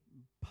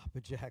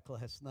Papa Jack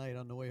last night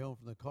on the way home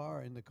from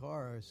in the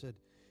car, I said,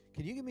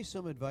 can you give me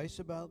some advice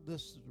about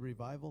this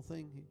revival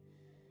thing?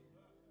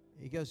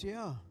 He goes,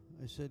 yeah.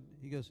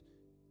 He goes,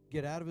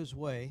 get out of his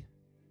way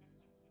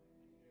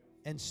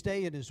and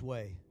stay in his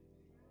way.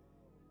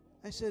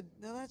 I said,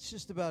 now that's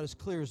just about as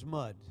clear as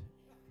mud.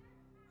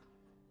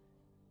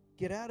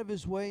 Get out of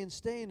his way and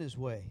stay in his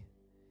way.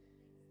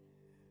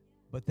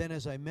 But then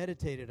as I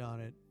meditated on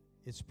it,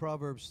 it's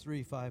Proverbs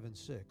 3, 5, and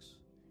 6,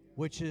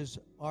 which is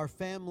our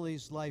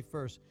family's life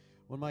verse.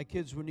 When my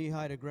kids were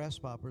knee-high to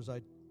grasshoppers,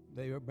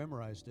 they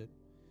memorized it.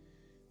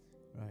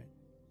 Right.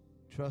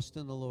 Trust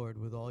in the Lord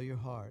with all your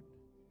heart.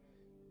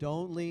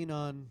 Don't lean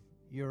on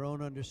your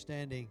own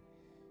understanding.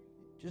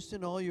 Just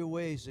in all your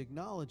ways,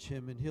 acknowledge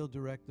Him, and He'll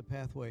direct the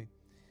pathway.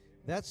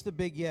 That's the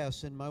big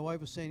yes. And my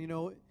wife was saying,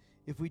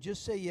 if we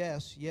just say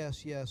yes,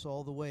 yes, yes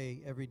all the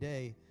way every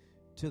day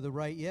to the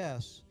right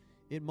yes,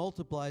 it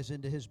multiplies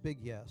into His big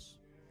yes.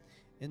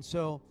 And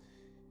so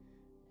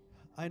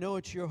I know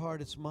it's your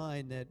heart, it's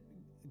mine, that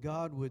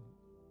God would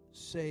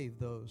save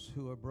those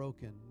who are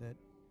broken, that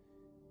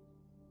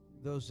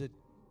those that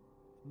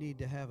need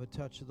to have a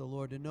touch of the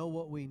Lord, to know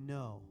what we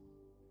know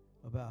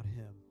about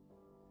Him.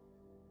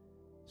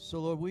 So,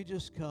 Lord, we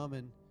just come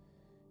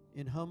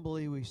and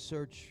humbly we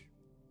search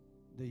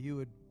that You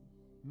would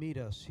meet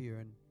us here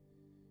and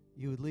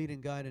You would lead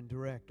and guide and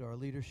direct our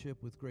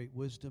leadership with great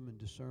wisdom and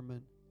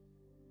discernment.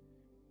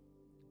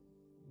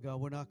 God,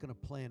 we're not going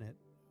to plan it.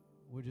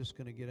 We're just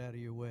going to get out of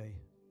Your way,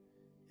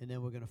 and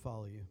then we're going to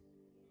follow You.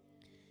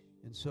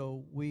 And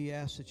so we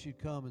ask that You'd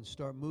come and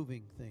start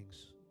moving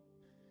things,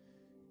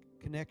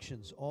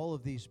 connections, all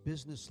of these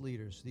business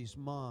leaders, these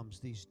moms,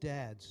 these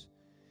dads.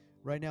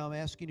 Right now I'm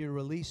asking You to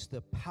release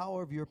the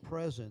power of Your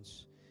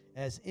presence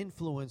as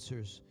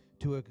influencers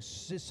to a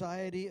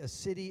society, a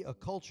city, a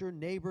culture,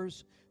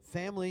 neighbors,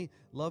 family,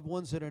 loved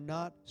ones that are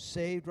not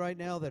saved right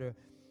now,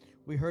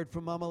 we heard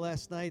from Mama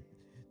last night,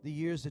 the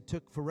years it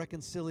took for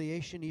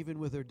reconciliation even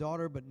with her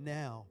daughter, but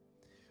now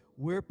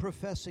we're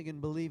professing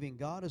and believing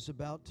God is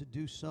about to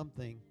do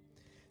something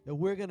that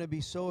we're going to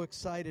be so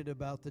excited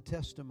about the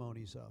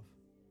testimonies of.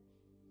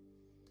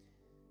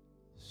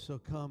 So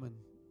come and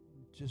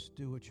just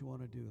do what You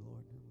want to do,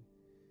 Lord.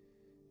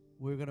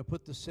 We're going to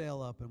put the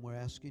sail up, and we're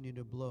asking You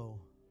to blow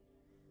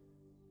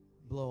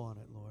on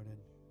it, Lord, and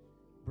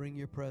bring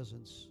Your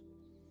presence.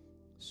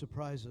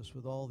 surprise us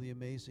with all the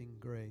amazing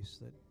grace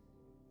that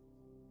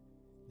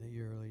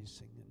you're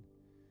releasing.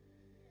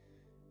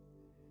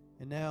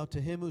 And now to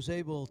Him who's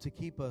able to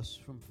keep us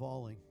from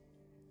falling,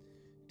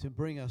 to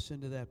bring us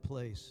into that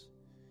place,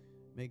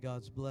 may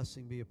God's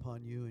blessing be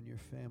upon you and your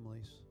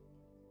families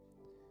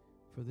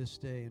for this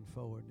day and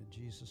forward. In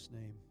Jesus'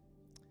 name,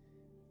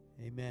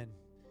 amen.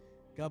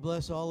 God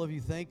bless all of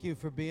you. Thank you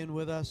for being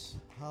with us.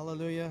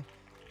 Hallelujah.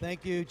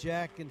 Thank you,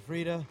 Jack and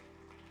Frida.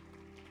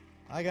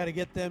 I got to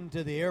get them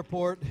to the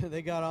airport.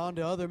 They got on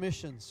to other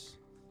missions.